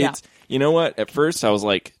great. Yeah. It's you know what? At first, I was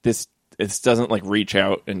like, this doesn't like reach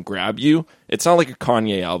out and grab you. It's not like a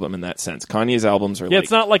Kanye album in that sense. Kanye's albums are Yeah, like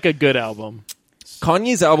it's not like a good album.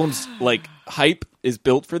 Kanye's albums like hype is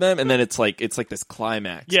built for them, and then it's like this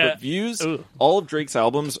climax. Yeah. But views, Ugh. all of Drake's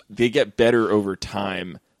albums, they get better over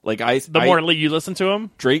time. Like The more you listen to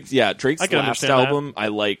him, Drake's I last can understand that. album I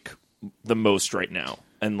like the most right now,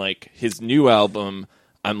 and like his new album,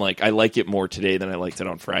 I'm like I like it more today than I liked it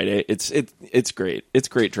on Friday. It's great. It's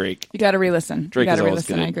great. Drake. You got to re-listen. Drake you got is to always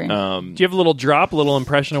re-listen. good. I agree. do you have a little drop, a little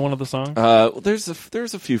impression of one of the songs?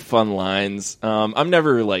 There's a few fun lines. I'm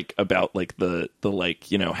never like about like the like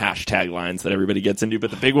hashtag lines that everybody gets into, but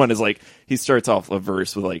the big one is like he starts off a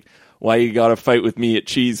verse with like, "Why you gotta fight with me at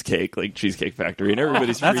Cheesecake Factory," and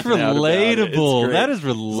everybody's That's freaking out about it. It's relatable. great. That is It's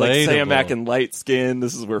like relatable. Sam Ack and light skin.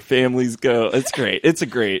 This is where families go. It's great. It's a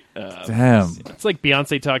great. Damn. It's like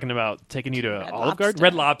Beyonce talking about taking you to Olive Garden. Lobster.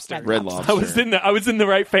 Red Lobster. Red Lobster. I was in the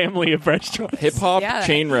right family of restaurants. Hip hop Yeah.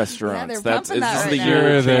 chain restaurants. Yeah, they're That's pumping that this is right the now. year.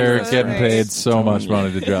 Sure, of chain they're Thanks. getting restaurants. paid so much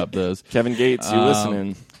money to drop those. Kevin Gates, you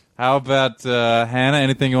listening? How about Hannah?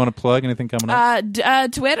 Anything you want to plug? Anything coming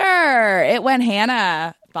up? Twitter. It went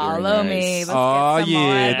Hannah. Follow Very me. nice. Let's Aw, get some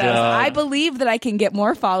more yeah, of those. dog. I believe that I can get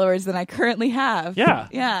more followers than I currently have. Yeah.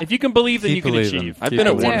 Yeah. If you can believe, then Keep you can believing. achieve. I've Keep been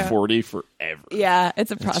at believing. 140 forever. Yeah, it's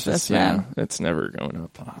a It's process, just, man. it's never going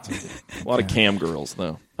up. A lot of cam girls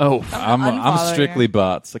though. Oh. I'm unfollowing strictly her.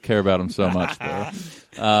 bots. I care about them so much, though.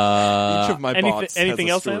 Each of my anything- bots anything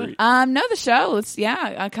has a else, story. Anna? No, the show. It's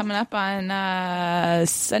coming up on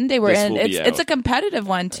Sunday. We're This in. will be It's a out. competitive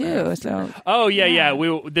one too. So Oh yeah.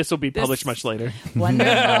 This will be published much later.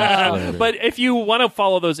 wonderful. But if you want to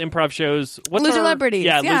follow those improv shows, what's Loser our, Celebrities.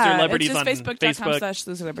 Yeah, Loser Celebrities it's just on Facebook.com Facebook. /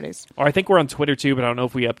 Loser Celebrities. Or I think we're on Twitter too, but I don't know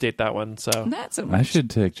if we update that one. So Not so I much. should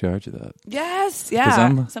take charge of that. Yes. Because Yeah.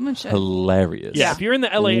 I'm Someone should. hilarious. yeah, if you're in the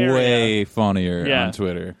LA area, way funnier Yeah. on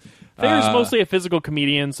Twitter. Thayer's mostly a physical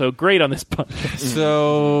comedian, so great on this podcast.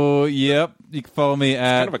 So, yep, you can follow me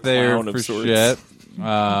at kind of a there clown of for sorts. shit.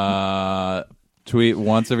 Tweet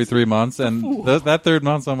once every 3 months, and that third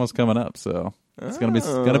month's almost coming up. So it's gonna be a Nice,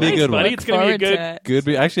 good buddy. one. It's gonna be a Forward to good. it.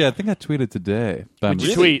 Good. Actually, I think I tweeted today. What'd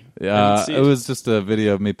you tweet? I didn't see It was just a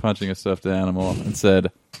video of me punching a stuffed animal, and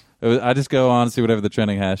said, I just go on and see whatever the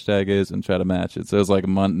trending hashtag is and try to match it. So it was like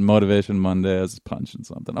Motivation Monday. I was punching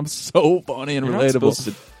something. I'm so funny and You're not relatable. supposed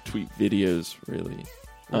to tweet videos, really.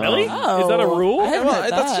 Really? Oh. Is that a rule? I haven't Well,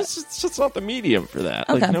 heard that's that. just it's just not the medium for that.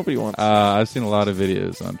 Okay. Like nobody wants. I've seen a lot of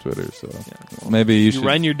videos on Twitter, so maybe you You should.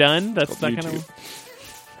 run, you're done. That's Called that kind YouTube.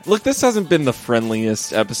 of. Look, this hasn't been the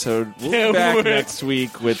friendliest episode. We'll Yeah, be back we're- next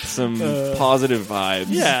week with some positive vibes.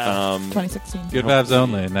 Yeah. 2016. Good vibes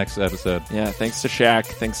only. Next episode. Yeah, thanks to Shaq.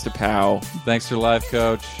 Thanks to Pow. Thanks to life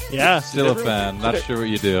coach. Yeah. Still a fan. Not sure what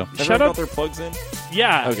you do. Everyone Shout got out- their plugs in?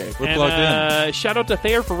 Yeah. Okay, we're And, plugged in. Shout out to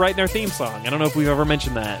Thayer for writing our theme song. I don't know if we've ever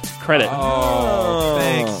mentioned that. Credit. Oh,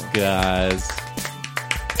 thanks, guys.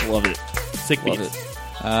 Love it. Sick Love beats. it.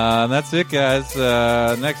 That's it, guys.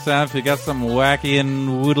 Next time, if you got something wacky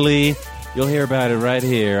and woodly, you'll hear about it right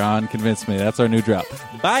here on Convince Me. That's our new drop.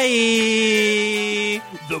 Bye!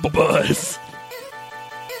 The buzz.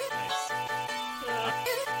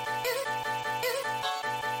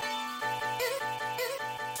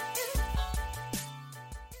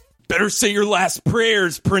 Better say your last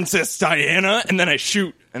prayers, Princess Diana. And then I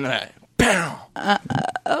shoot. And then I... Bam!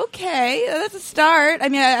 Okay, that's a start. I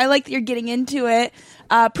mean, I like that you're getting into it.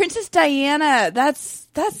 Princess Diana, that's.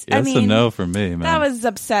 I That's mean, a no for me, man. that was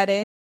upsetting.